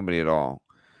 No, nobody at all.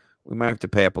 We might have to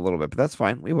pay up a little bit, but that's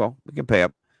fine. We will. We can pay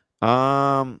up.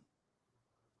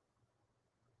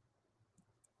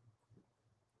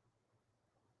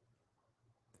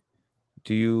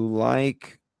 Do you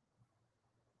like...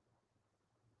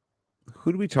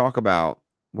 Who do we talk about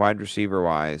wide receiver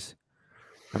wise?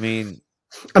 I mean,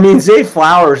 Zay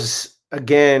Flowers,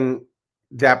 again,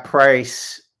 that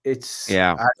price, it's...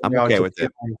 Yeah, I'm okay with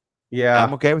it. Yeah.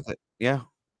 I'm okay with it. Yeah.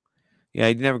 Yeah,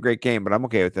 he didn't have a great game, but I'm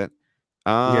okay with it.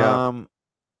 Yeah.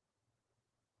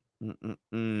 You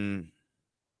want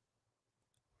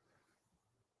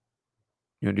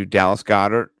to do Dallas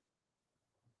Goedert?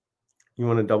 You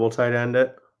want to double tight end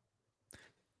it?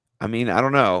 I mean, I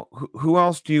don't know. Who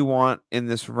else do you want in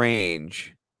this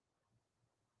range?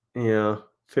 Yeah,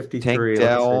 53. Tank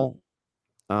Dell.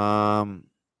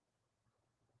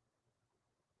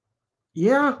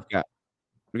 Yeah.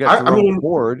 We got I Jerome mean-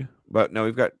 Ford, but no,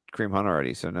 we've got Kareem Hunt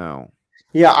already, so no.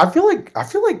 Yeah, I feel like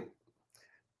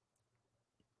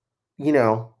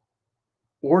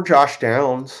or Josh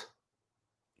Downs.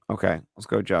 Okay, let's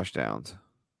go Josh Downs.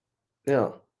 Yeah.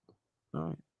 All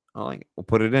right. I like it. We'll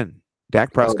put it in.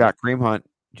 Dak Prescott, Kareem Hunt,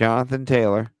 Jonathan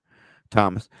Taylor,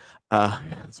 Thomas.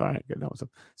 Sorry, I couldn't help myself.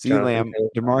 CeeDee Lamb,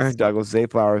 DeMario Douglas, Zay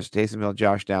Flowers, Taysom Hill,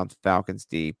 Josh Downs, Falcons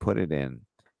D. Put it in.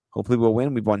 Hopefully we'll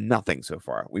win. We've won nothing so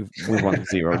far. We've won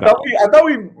 $0. I thought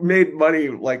we made money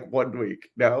like 1 week.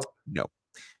 No,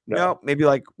 Maybe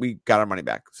like we got our money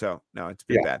back. So no, it's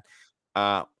been bad.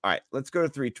 All right, let's go to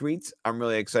 3 tweets. I'm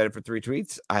really excited for 3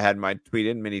 tweets. I had my tweet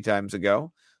in many times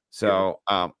ago. So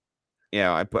I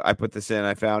put this in.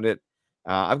 I found it.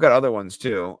 I've got other ones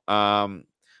too.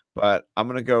 But I'm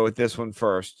gonna go with this one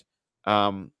first.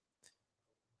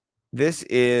 This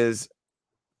is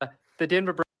the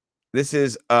Denver. This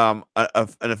is an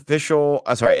initial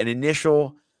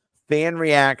fan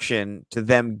reaction to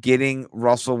them getting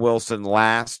Russell Wilson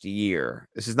last year.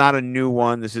 This is not a new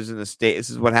one. This isn't a state. This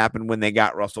is what happened when they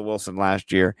got Russell Wilson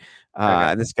last year.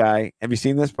 And this guy, have you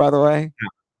seen this, by the way? Yeah.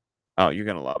 Oh, you're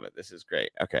going to love it. This is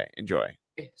great. Okay, enjoy.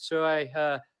 So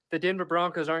the Denver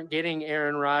Broncos aren't getting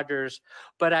Aaron Rodgers,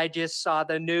 but I just saw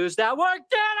the news that we're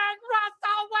getting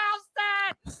Russell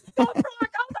Wilson. The Broncos are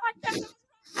getting Russell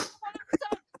Wilson.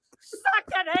 Suck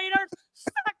it, haters.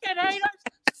 Suck it, haters.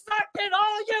 Suck it,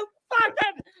 all you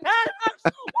fucking haters.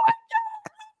 We're getting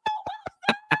Russell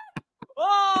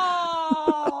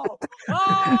Wilson.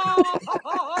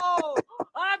 Oh,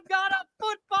 I've got a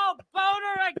football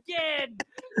boner again.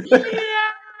 Yeah.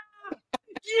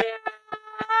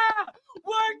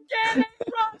 We're getting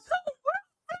Russell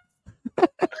Wilson.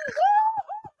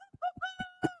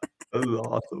 That was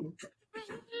awesome.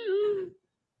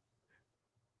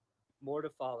 More to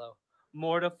follow.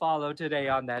 More to follow today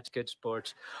on That's Good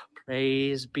Sports.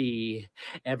 Praise be.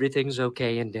 Everything's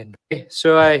okay in Denver.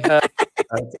 So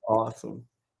That's awesome.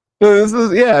 So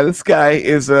this guy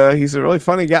is he's a really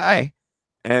funny guy.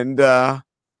 And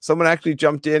someone actually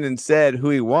jumped in and said who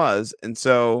he was. And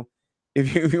so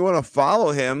if you want to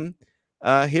follow him,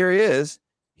 here he is.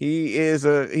 He's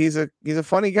a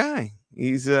funny guy.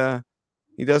 He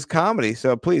does comedy.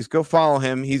 So please go follow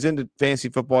him. He's into fantasy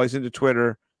football. He's into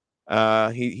Twitter.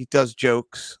 He does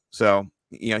jokes. So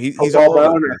he's all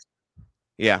boner.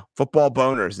 Yeah, football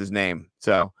boner is his name.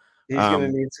 So he's gonna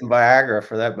need some Viagra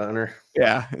for that boner.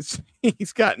 Yeah,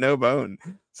 he's got no bone.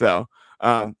 So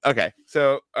okay.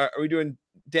 So are we doing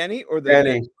Denny or the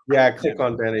Denny? Yeah, click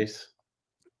on Denny's.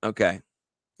 Okay,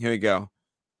 here we go.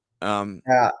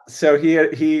 So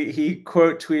he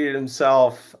quote tweeted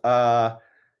himself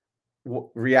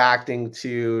reacting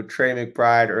to Trey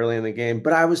McBride early in the game,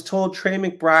 but I was told Trey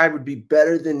McBride would be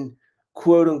better than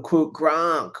quote unquote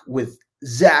Gronk with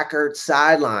Zach Ertz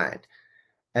sidelined.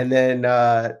 And then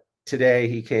today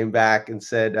he came back and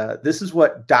said, this is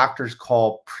what doctors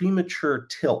call premature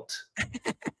tilt.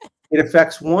 It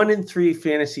affects 1 in 3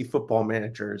 fantasy football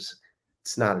managers.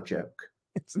 It's not a joke.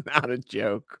 It's not a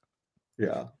joke.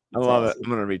 Yeah. I love it. I'm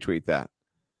going to retweet that.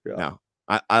 Yeah. No,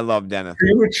 I love Dennis.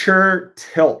 Premature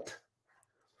tilt.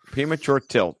 Premature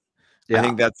tilt. Yeah. I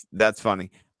think that's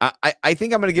funny. I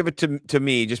think I'm going to give it to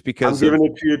me just because I'm giving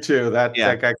it to you too. That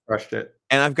guy crushed it.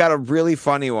 And I've got a really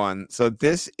funny one. So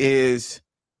this is,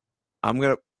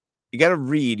 you got to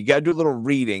read. You got to do a little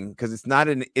reading because it's not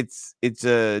in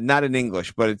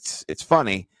English, but it's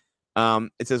funny.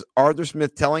 It says Arthur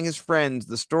Smith telling his friends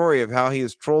the story of how he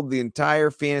has trolled the entire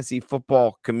fantasy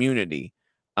football community.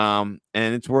 And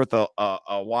it's worth a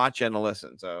watch and a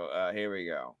listen. So here we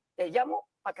go. Te llamo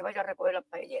para que vaya a recoger las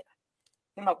paelleras.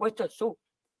 Y me acuesto en su,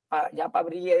 ya para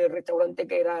abrir el restaurante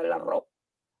que era el arroz.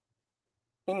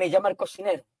 Y me llama el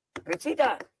cocinero.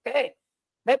 Risita, ¿qué?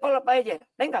 Ve por la paellera.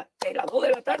 Venga, a las 2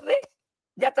 de la tarde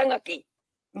ya están aquí.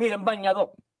 Miren,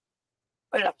 bañador.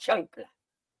 En las chanclas.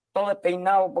 Todo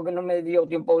despeinado porque no me dio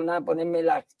tiempo nada ponerme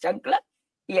las chanclas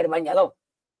y el bañador.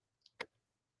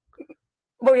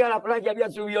 Voy a la playa, había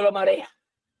subido la marea.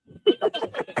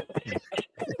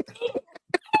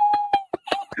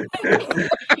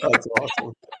 That's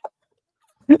awesome.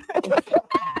 Había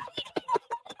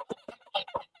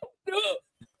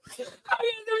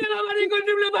subido la marea con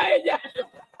una paella.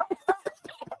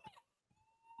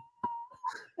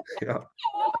 Yeah.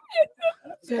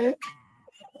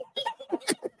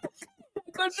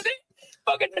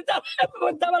 Porque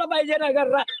estaba la paellera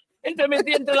agarrada.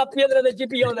 Metí entre las piedras de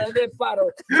chipiones del faro.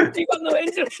 Y cuando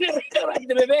entro en el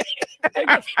restaurante me ve el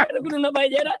cocinero con una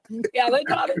paellera y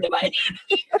adentro la vende paellera.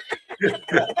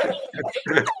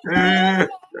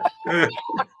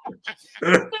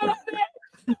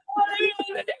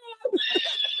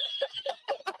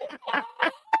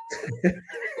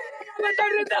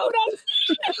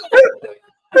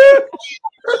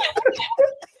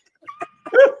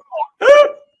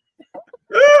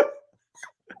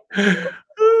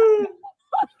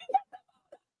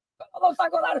 Vamos a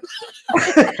colar.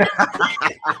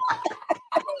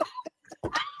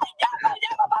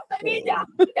 Llama para Sevilla.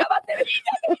 Llama a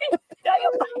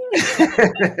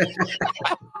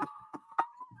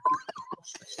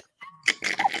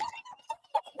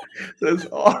That's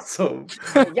awesome.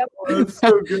 Sevilla. That's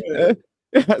so good.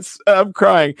 Yes, I'm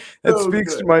crying. That So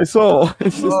speaks to good. my soul.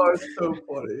 It's just, Oh, it's so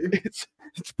funny.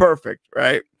 it's perfect,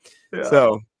 right? Yeah.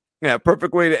 So, yeah,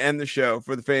 perfect way to end the show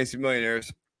for the Fantasy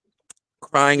Millionaires.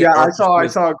 Crying. Yeah, at I Arthur saw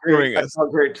Smith screwing us. a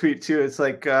great tweet too. It's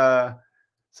like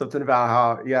something about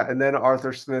how and then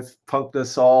Arthur Smith punked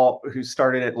us all who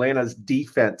started Atlanta's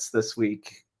defense this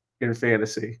week in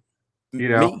fantasy. You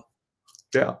know? Me.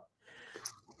 Yeah.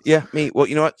 Yeah, me. Well,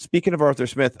 you know what? Speaking of Arthur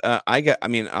Smith,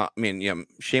 I'm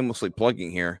shamelessly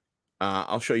plugging here.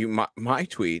 I'll show you my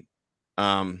tweet.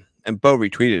 And Bo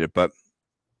retweeted it, but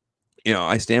you know,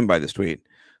 I stand by this tweet.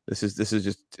 This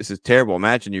is terrible.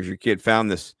 Imagine if your kid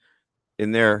found this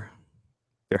in their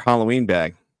Halloween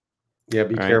bag. Yeah,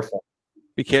 be careful.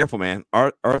 Be careful, man.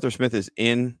 Arthur Smith is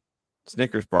in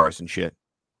Snickers bars and shit.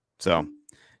 So,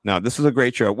 no, this was a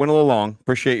great show. Went a little long.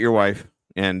 Appreciate your wife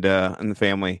and the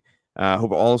family.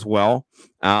 Hope all is well.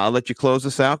 I'll let you close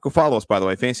this out. Go follow us, by the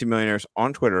way, Fantasy Millionaires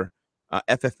on Twitter,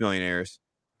 FF Millionaires.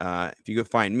 If you go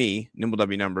find me, Nimble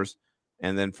W Numbers,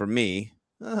 and then for me,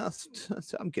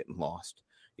 I'm getting lost.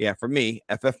 Yeah, for me,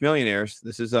 FF Millionaires.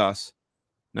 This is us.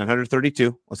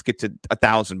 932. Let's get to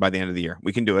 1,000 by the end of the year.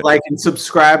 We can do it. Like and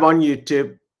subscribe on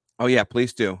YouTube. Oh yeah,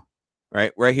 please do.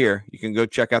 Right here. You can go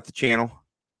check out the channel.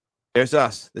 There's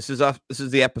us. This is us. This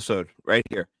is the episode right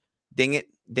here. Ding it,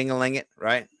 ding-a-ling it.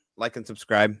 Right. Like and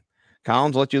subscribe.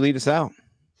 Collins, let you lead us out.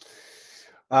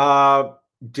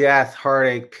 Death,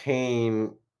 heartache,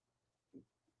 pain,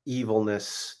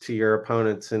 evilness to your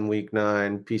opponents in week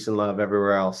 9. Peace and love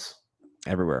everywhere else.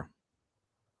 Everywhere.